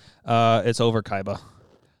over. It's over, Kaiba.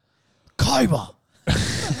 Kaiba.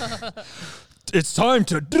 It's time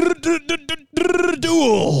to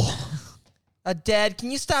duel. Dad,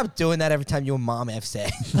 can you stop doing that every time your mom have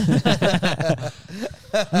sex?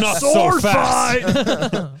 Not so fast.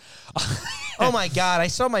 Oh my god, I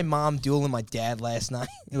saw my mom dueling my dad last night.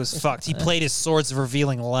 It was fucked. He played his Swords of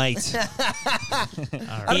Revealing Light. I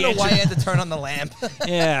don't know why I had to turn on the lamp.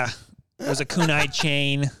 Yeah. There was a kunai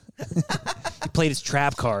chain. He played his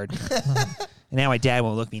trap card. And now my dad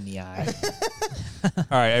won't look me in the eye. All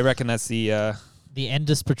right, I reckon that's the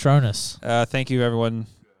Endus Patronus. thank you, everyone.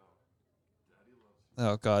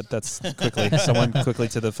 Oh, God, that's quickly. Someone quickly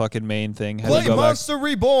to the fucking main thing. How do Play you go Monster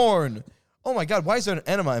Reborn. Oh my god, why is there an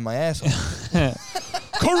enema in my asshole?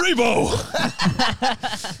 Karibo!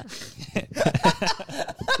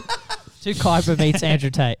 2 Kaiba meets Andrew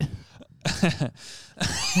Tate.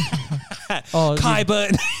 Oh,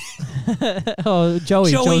 Kaiba. Oh,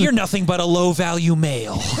 Joey, you're nothing but a low-value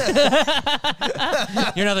male.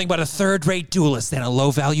 You're nothing but a third-rate duelist and a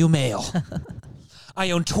low-value male. I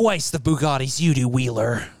own twice the Bugattis you do,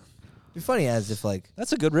 Wheeler. It'd be funny as if like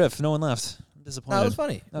That's a good riff. No one left. I'm disappointed. no, it was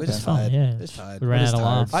funny. We're Okay. just Oh, tired. yeah. We're just tired. We ran out of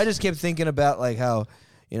laughs. I just kept thinking about like how,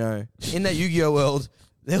 you know, in that Yu-Gi-Oh world,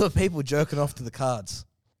 there were people jerking off to the cards.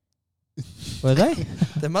 Were they?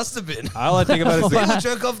 There must have been. All I think about is People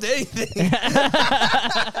jerk off to anything.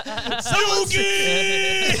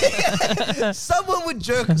 Someone would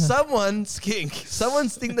jerk. Someone's kink.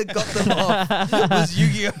 Someone's thing that got them off was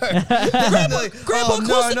Yu-Gi-Oh. Grandpa,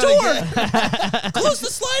 close the door. Close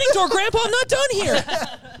the sliding door, Grandpa. I'm not done here.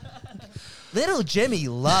 Little Jimmy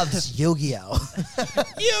loves Yu-Gi-Oh.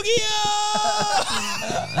 Yu-Gi-Oh!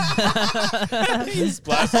 He's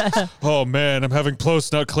blasting. Oh man, I'm having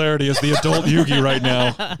close nut clarity as the adult Yugi right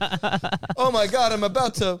now. Oh my god, I'm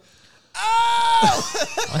about to.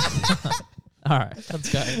 All right,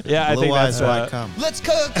 let's go. Yeah, I Blue think eyes, that's white cum. Let's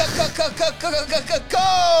come.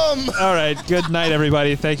 all right. Good night,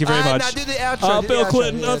 everybody. Thank you very much. Now do the outro. do the Bill outro,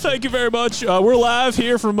 Clinton, do the outro. thank you very much. We're live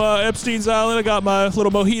here from Epstein's Island. I got my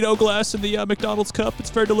little mojito glass in the McDonald's cup.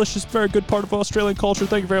 It's very delicious, very good part of Australian culture.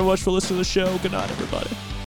 Thank you very much for listening to the show. Good night, everybody.